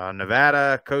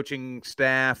 Nevada coaching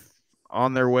staff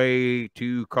on their way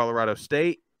to Colorado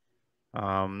State.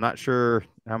 Not sure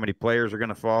how many players are going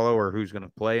to follow or who's going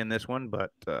to play in this one,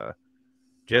 but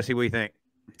Jesse, what do you think?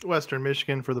 Western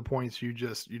Michigan for the points you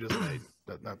just made.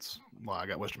 That's why I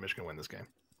got Western Michigan win this game.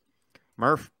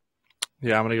 Murph?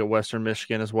 Yeah, I'm gonna go Western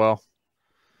Michigan as well.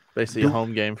 Basically a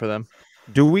home game for them.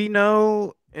 Do we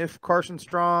know if Carson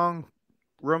Strong,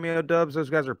 Romeo Dubs, those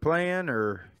guys are playing,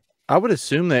 or? I would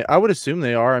assume they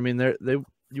are. I mean,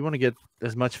 you want to get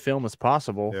as much film as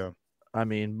possible. Yeah. I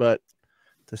mean, but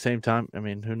at the same time, I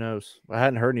mean, who knows? I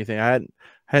hadn't heard anything. I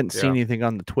hadn't seen anything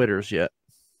on the Twitters yet.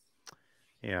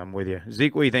 Yeah, I'm with you.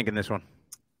 Zeke, what do you think in this one?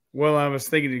 Well, I was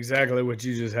thinking exactly what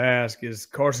you just asked. Is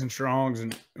Carson Strong's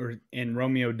and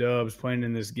Romeo Dubs playing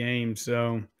in this game?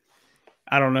 So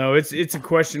I don't know. It's a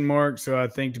question mark. So I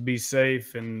think to be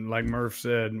safe, and like Murph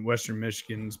said, Western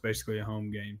Michigan is basically a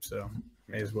home game. So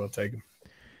may as well take them.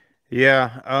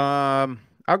 Yeah,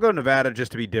 I'll go Nevada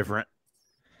just to be different.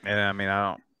 And I mean,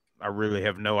 I really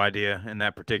have no idea in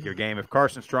that particular game if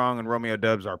Carson Strong and Romeo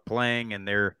Dubs are playing, and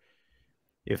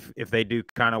if they do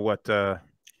kind of what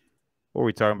are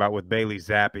we talking about with Bailey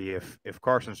Zappi? If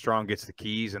Carson Strong gets the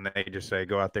keys and they just say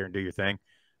go out there and do your thing,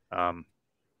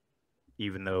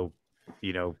 even though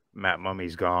Matt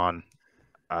Mummy's gone,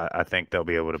 I think they'll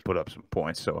be able to put up some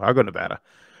points. So I'll go Nevada.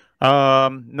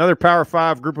 Another Power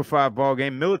 5 Group of 5 ball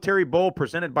game, Military Bowl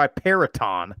presented by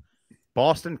Peraton,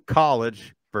 Boston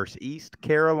College versus East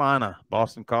Carolina.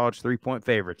 Boston College 3-point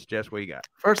favorites. Jess, what you got?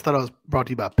 First, thought I was brought to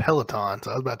you by Peloton,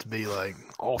 so I was about to be like,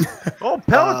 awesome. Oh,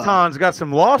 Peloton's got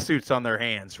some lawsuits on their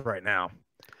hands right now.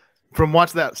 From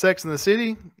watching that Sex in the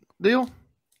City deal?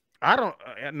 I don't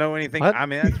know anything. What? I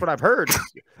mean, that's what I've heard.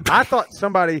 I thought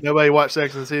somebody. Nobody watched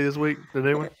Sex in the City this week? The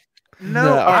new one?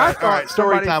 No, I thought all right,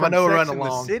 story somebody time. I from know we're Sex running and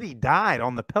the along. City died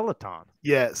on the Peloton.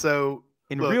 Yeah, so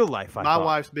In look, real life, I my thought.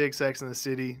 wife's big Sex in the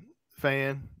City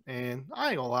fan, and I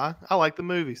ain't gonna lie, I like the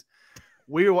movies.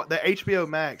 The HBO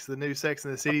Max, the new Sex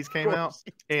in the Cities came out,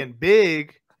 and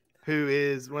Big, who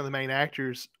is one of the main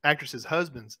actresses'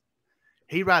 husbands,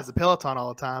 he rides the Peloton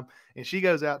all the time, and she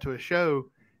goes out to a show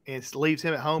and leaves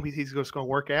him at home. He's just going to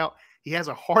work out. He has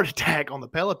a heart attack on the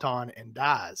Peloton and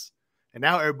dies. And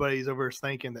now everybody's over there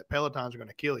thinking that Pelotons are going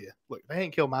to kill you. Look, they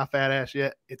ain't killed my fat ass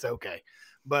yet. It's okay.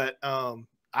 But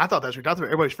I thought that's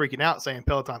ridiculous. Everybody's freaking out saying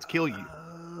Pelotons kill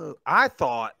you. I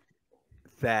thought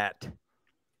that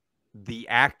the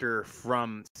actor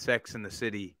from Sex in the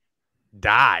City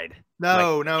died.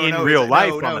 No, in real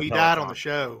life. No, he died on the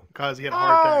show because he had a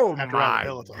heart attack after riding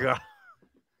the Peloton. God.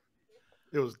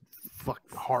 It was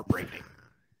fucking heartbreaking.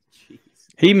 Jeez.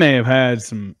 He may have had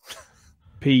some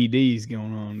PEDs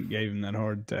going on that gave him that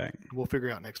heart attack. We'll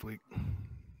figure out next week.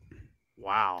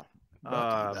 Wow.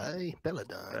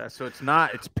 Peloton. So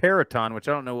it's Peraton, which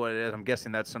I don't know what it is. I'm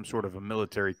guessing that's some sort of a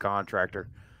military contractor.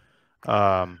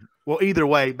 Well, either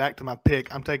way, back to my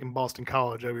pick. I'm taking Boston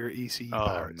College over your ECU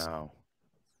Pirates. No.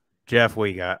 Jeff, what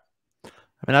you got? I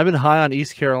mean, I've been high on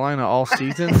East Carolina all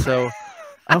season, so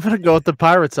I'm going to go with the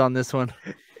Pirates on this one.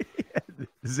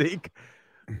 Zeke?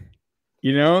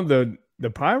 The the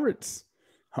Pirates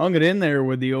hung it in there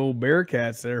with the old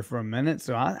Bearcats there for a minute.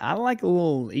 So I like a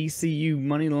little ECU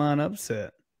money line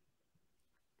upset.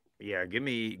 Yeah, give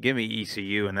me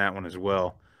ECU in that one as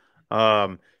well.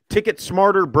 Ticket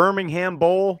Smarter Birmingham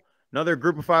Bowl, another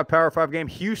Group of 5 Power 5 game.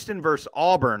 Houston versus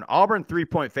Auburn. Auburn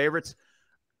 3-point favorites.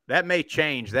 That may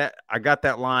change. That I got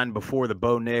that line before the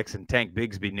Bo Nix and Tank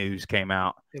Bigsby news came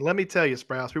out. And let me tell you,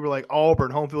 Sprouse, people were like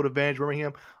Auburn, home field advantage,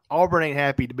 Birmingham. Auburn ain't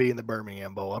happy to be in the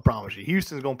Birmingham Bowl. I promise you.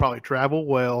 Houston's going to probably travel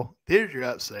well. Here's your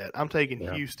upset. I'm taking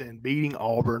Houston beating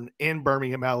Auburn in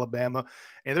Birmingham, Alabama.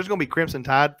 And there's going to be Crimson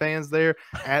Tide fans there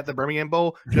at the Birmingham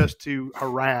Bowl just to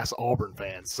harass Auburn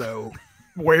fans. So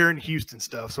wearing Houston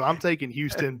stuff. So I'm taking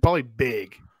Houston probably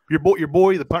big. Your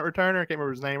boy, the punt returner, I can't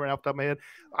remember his name right off the top of my head.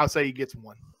 I'll say he gets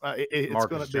one. It's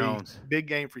going to be a big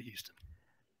game for Houston.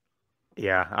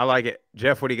 Yeah, I like it.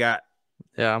 Jeff, what do you got?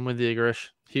 Yeah, I'm with you,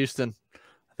 Grish. Houston.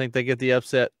 I think they get the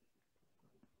upset.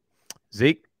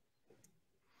 Zeke?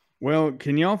 Well,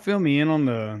 can y'all fill me in on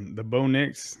the Bo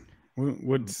Nix?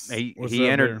 He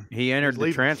entered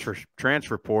the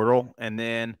transfer portal, and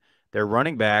then their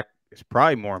running back is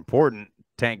probably more important.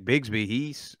 Tank Bigsby,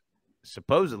 he's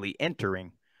supposedly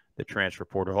entering the transfer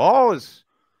portal. All is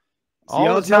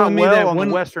telling me that on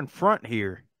the Western Front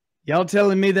here. Y'all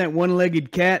telling me that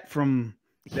one-legged cat from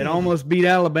that almost beat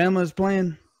Alabama is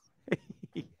playing?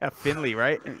 Yeah, Finley,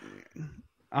 right?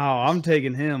 Oh, I'm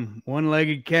taking him.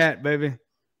 One-legged cat, baby.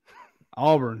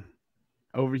 Auburn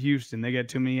over Houston. They got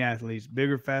too many athletes.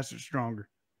 Bigger, faster, stronger.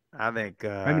 I think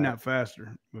maybe not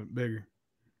faster, but bigger.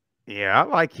 Yeah, I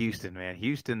like Houston, man.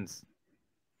 Houston's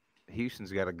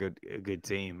got a good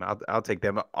team. I'll take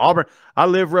them. Auburn. I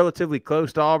live relatively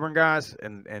close to Auburn, guys,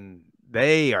 and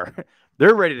they're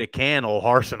ready to can old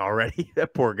Harsin already.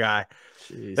 That poor guy.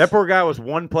 Jeez. That poor guy was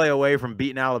one play away from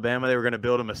beating Alabama. They were going to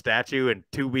build him a statue, and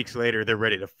 2 weeks later, they're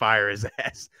ready to fire his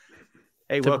ass.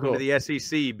 Hey, welcome to the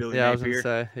SEC, Billy. Yeah, Napier. I was going to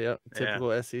say, yep,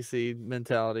 typical SEC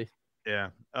mentality. Yeah,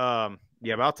 but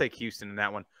I'll take Houston in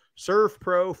that one. Serve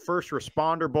Pro First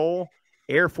Responder Bowl,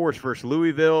 Air Force versus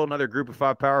Louisville, another Group of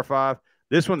 5 Power 5.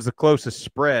 This one's the closest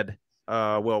spread.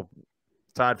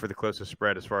 Tied for the closest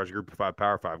spread as far as Group of 5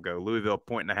 Power 5 go. Louisville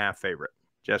 1.5 favorite.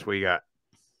 Jess, what you got?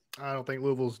 I don't think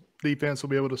Louisville's defense will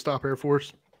be able to stop Air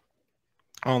Force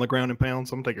on the ground and pound,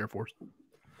 so I'm going to take Air Force.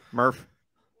 Murph?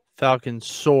 Falcons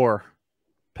soar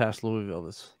past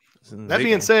Louisville. That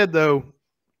being said, though,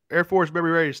 Air Force better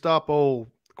be ready to stop old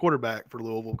quarterback for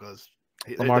Louisville because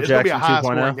Lamar Jackson 2.0. It'll be a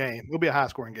high-scoring game. It'll be a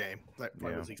high-scoring game. That's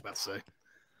what Zeke's about to say.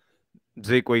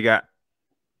 Zeke, what you got?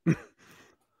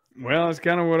 Well, that's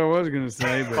kind of what I was going to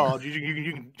say. But you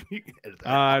can edit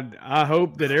that. I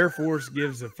hope that Air Force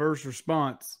gives the first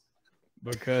response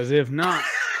because if not,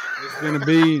 it's going to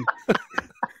be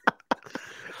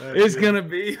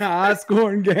a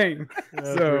high-scoring game.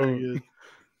 So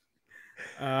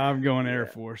I'm going Air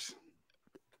Force.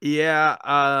 Yeah,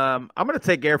 I'm going to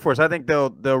take Air Force. I think they'll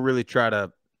really try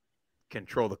to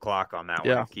control the clock on that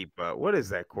one. Keep what is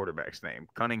that quarterback's name?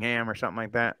 Cunningham or something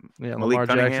like that? Yeah, Malik Lamar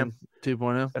Cunningham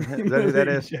 2.0. Is that who that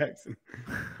is? Jackson.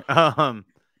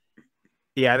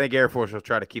 Yeah, I think Air Force will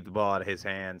try to keep the ball out of his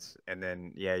hands, and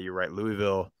then you're right.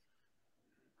 Louisville,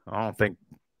 I don't think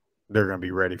they're going to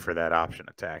be ready for that option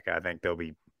attack. I think they'll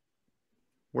be.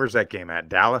 Where's that game at?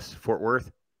 Dallas, Fort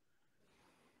Worth,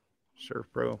 Surf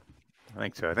Pro. I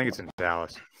think so. I think it's in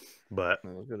Dallas, but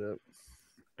look it up.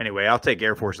 Anyway, I'll take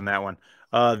Air Force in that one.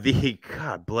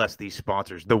 God bless these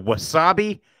sponsors. The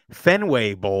Wasabi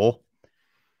Fenway Bowl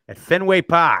at Fenway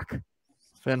Park.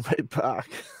 Fenway Park.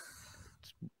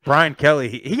 Brian Kelly.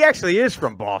 He actually is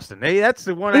from Boston. Hey, that's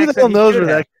the one. Who the hell knows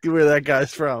where that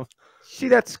guy's from? See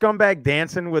that scumbag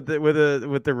dancing with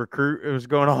the recruit? It was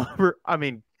going all over. I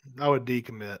mean, I would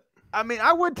decommit. I mean,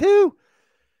 I would too.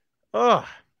 Oh,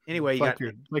 anyway, like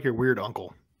your weird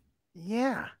uncle.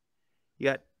 Yeah, you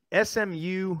got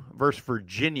SMU versus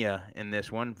Virginia in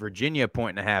this one. Virginia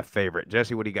 1.5 favorite.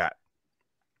 Jesse, what do you got?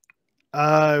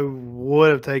 I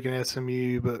would have taken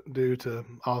SMU, but due to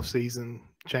off-season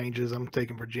changes, I'm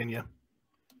taking Virginia.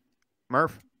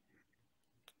 Murph?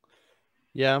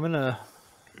 Yeah, I'm going to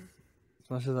 – as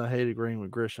much as I hate agreeing with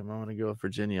Grisham, I'm going to go with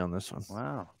Virginia on this one.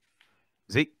 Wow.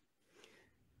 Zeke?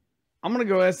 I'm going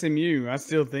to go SMU. I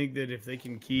still think that if they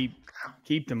can keep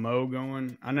the Mo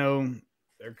going, I know –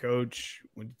 their coach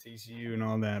went to TCU and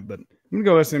all that, but I'm gonna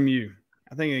go SMU.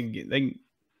 I think they can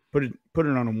put it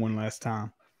on them one last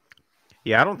time.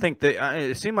 Yeah, I don't think that.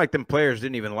 It seemed like them players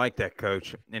didn't even like that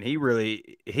coach, and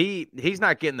he's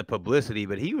not getting the publicity,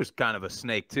 but he was kind of a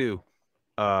snake too.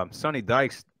 Sonny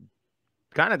Dykes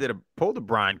kind of pulled a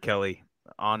Brian Kelly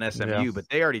on SMU, but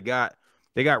they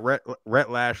got Rhett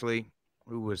Lashley.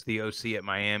 who was the OC at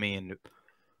Miami, and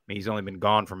he's only been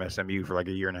gone from SMU for like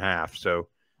a year and a half. So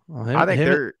I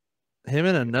think him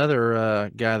and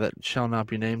another guy that shall not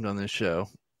be named on this show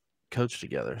coach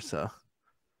together. So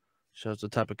shows the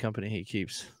type of company he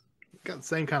keeps. Got the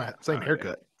same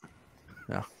haircut.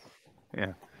 Yeah.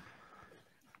 Yeah.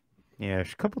 Yeah,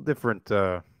 there's a couple different,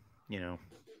 air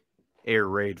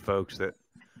raid folks that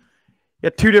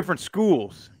got two different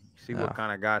schools. See what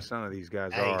kind of guys some of these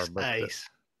guys are. But Ace.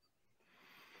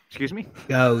 Excuse me?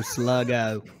 Go,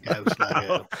 Sluggo. Go,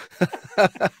 Sluggo.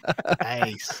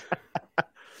 Ace.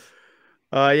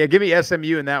 Yeah, give me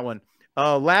SMU in that one.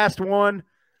 Last one.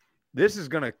 This is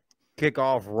going to kick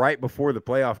off right before the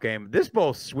playoff game. This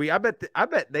bowl's sweet. I bet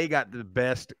they got the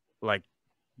best,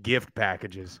 gift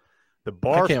packages. The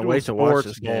Barstool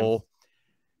Sports Bowl.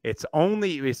 It's the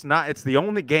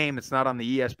only game that's not on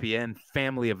the ESPN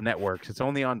family of networks. It's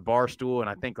only on Barstool and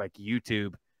I think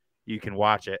YouTube. You can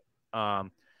watch it.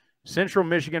 Central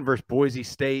Michigan versus Boise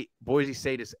State. Boise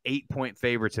State is 8-point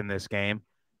favorites in this game.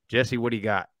 Jesse, what do you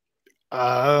got?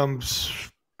 Probably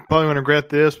going to regret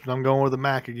this, but I'm going with the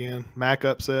MAC again. MAC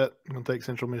upset. I'm going to take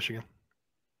Central Michigan.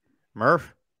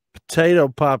 Murph? Potato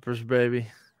poppers, baby.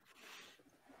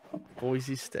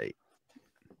 Boise State.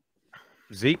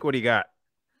 Zeke, what do you got?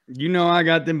 I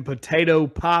got them potato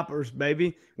poppers,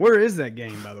 baby. Where is that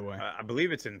game, by the way? I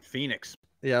believe it's in Phoenix.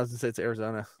 Yeah, I was going to say it's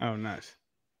Arizona. Oh, nice.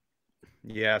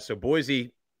 Yeah, so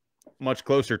Boise, much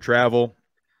closer travel.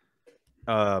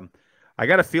 I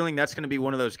got a feeling that's going to be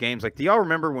one of those games. Do y'all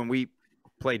remember when we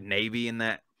played Navy in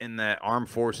that Armed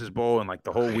Forces Bowl and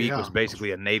the whole week was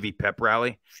basically a Navy pep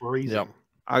rally? Freezing. Yep.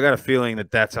 I got a feeling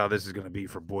that that's how this is going to be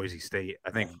for Boise State.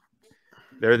 I think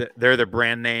they're the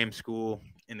brand name school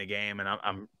in the game, and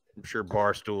I'm sure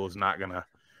Barstool is not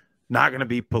gonna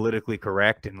be politically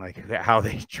correct in how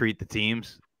they treat the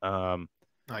teams.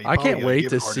 I can't wait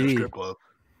to see.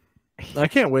 I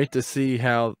can't wait to see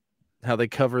how they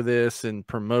cover this and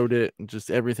promote it and just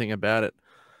everything about it.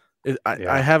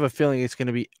 I have a feeling it's going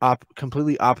to be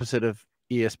completely opposite of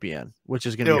ESPN, which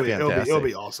is going to be fantastic. It'll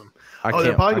be awesome.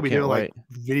 They're probably going to be doing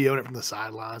videoing it from the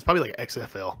sidelines, probably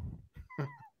XFL.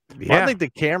 Yeah. Well, I think the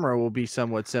camera will be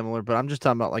somewhat similar, but I'm just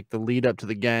talking about the lead up to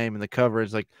the game and the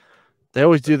coverage. They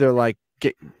always do their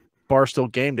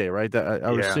Barstool game day, right?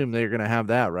 I would assume they're going to have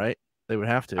that, right? They would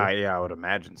have to. I would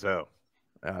imagine so.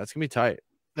 It's going to be tight.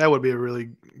 That would be a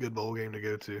really good bowl game to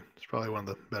go to. It's probably one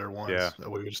of the better ones that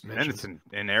we just mentioned. And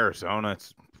it's in Arizona.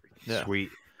 It's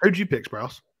sweet. Who'd you pick,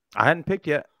 Sprouse? I hadn't picked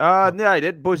yet. Yeah, I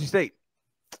did. Boise State.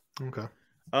 Okay.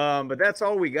 But that's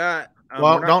all we got.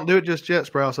 Don't do it just yet,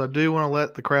 Sprouse. I do want to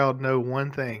let the crowd know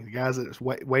one thing. The guys that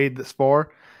weighed this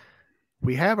far,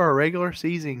 we have our regular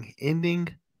season ending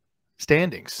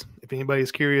standings. If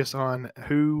anybody's curious on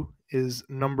who is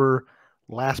number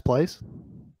last place,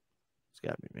 it's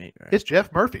got to be me, right? It's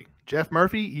Jeff Murphy. Jeff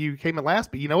Murphy, you came in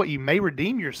last, but you know what? You may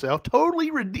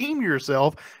totally redeem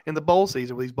yourself in the bowl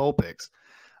season with these bowl picks.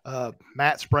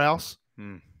 Matt Sprouse,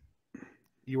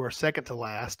 you are second to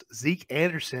last. Zeke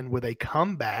Anderson with a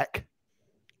comeback,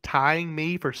 tying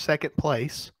me for second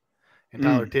place. And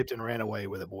Tyler Tipton ran away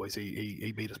with it, boys.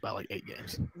 He beat us by 8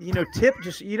 games. Tip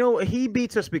he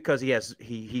beats us because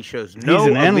he shows no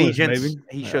allegiance.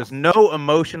 He shows no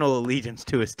emotional allegiance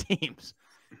to his teams.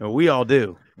 We all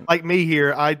do. Like me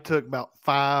here, I took about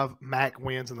 5 MAC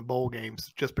wins in the bowl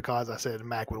games just because I said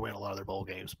MAC would win a lot of their bowl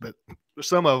games. But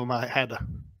some of them I had to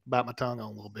bite my tongue on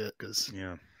a little bit because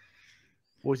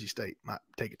Boise State might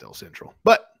take it to Central.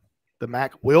 But the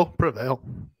MAC will prevail.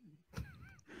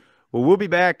 Well, we'll be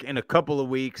back in a couple of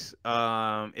weeks.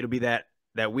 It'll be that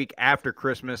week after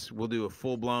Christmas. We'll do a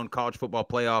full-blown college football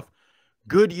playoff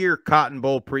Goodyear Cotton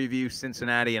Bowl preview,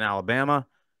 Cincinnati and Alabama.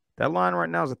 That line right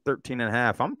now is at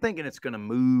 13.5. I'm thinking it's going to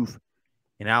move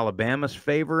in Alabama's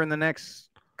favor in the next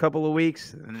couple of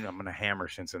weeks. And I'm going to hammer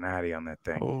Cincinnati on that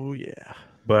thing. Oh, yeah.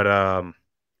 But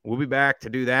we'll be back to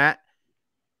do that.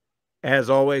 As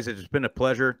always, it's been a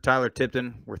pleasure. Tyler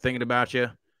Tipton, we're thinking about you.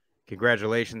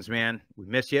 Congratulations, man. We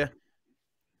miss you.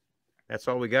 That's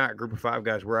all we got. Group of 5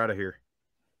 guys, we're out of here.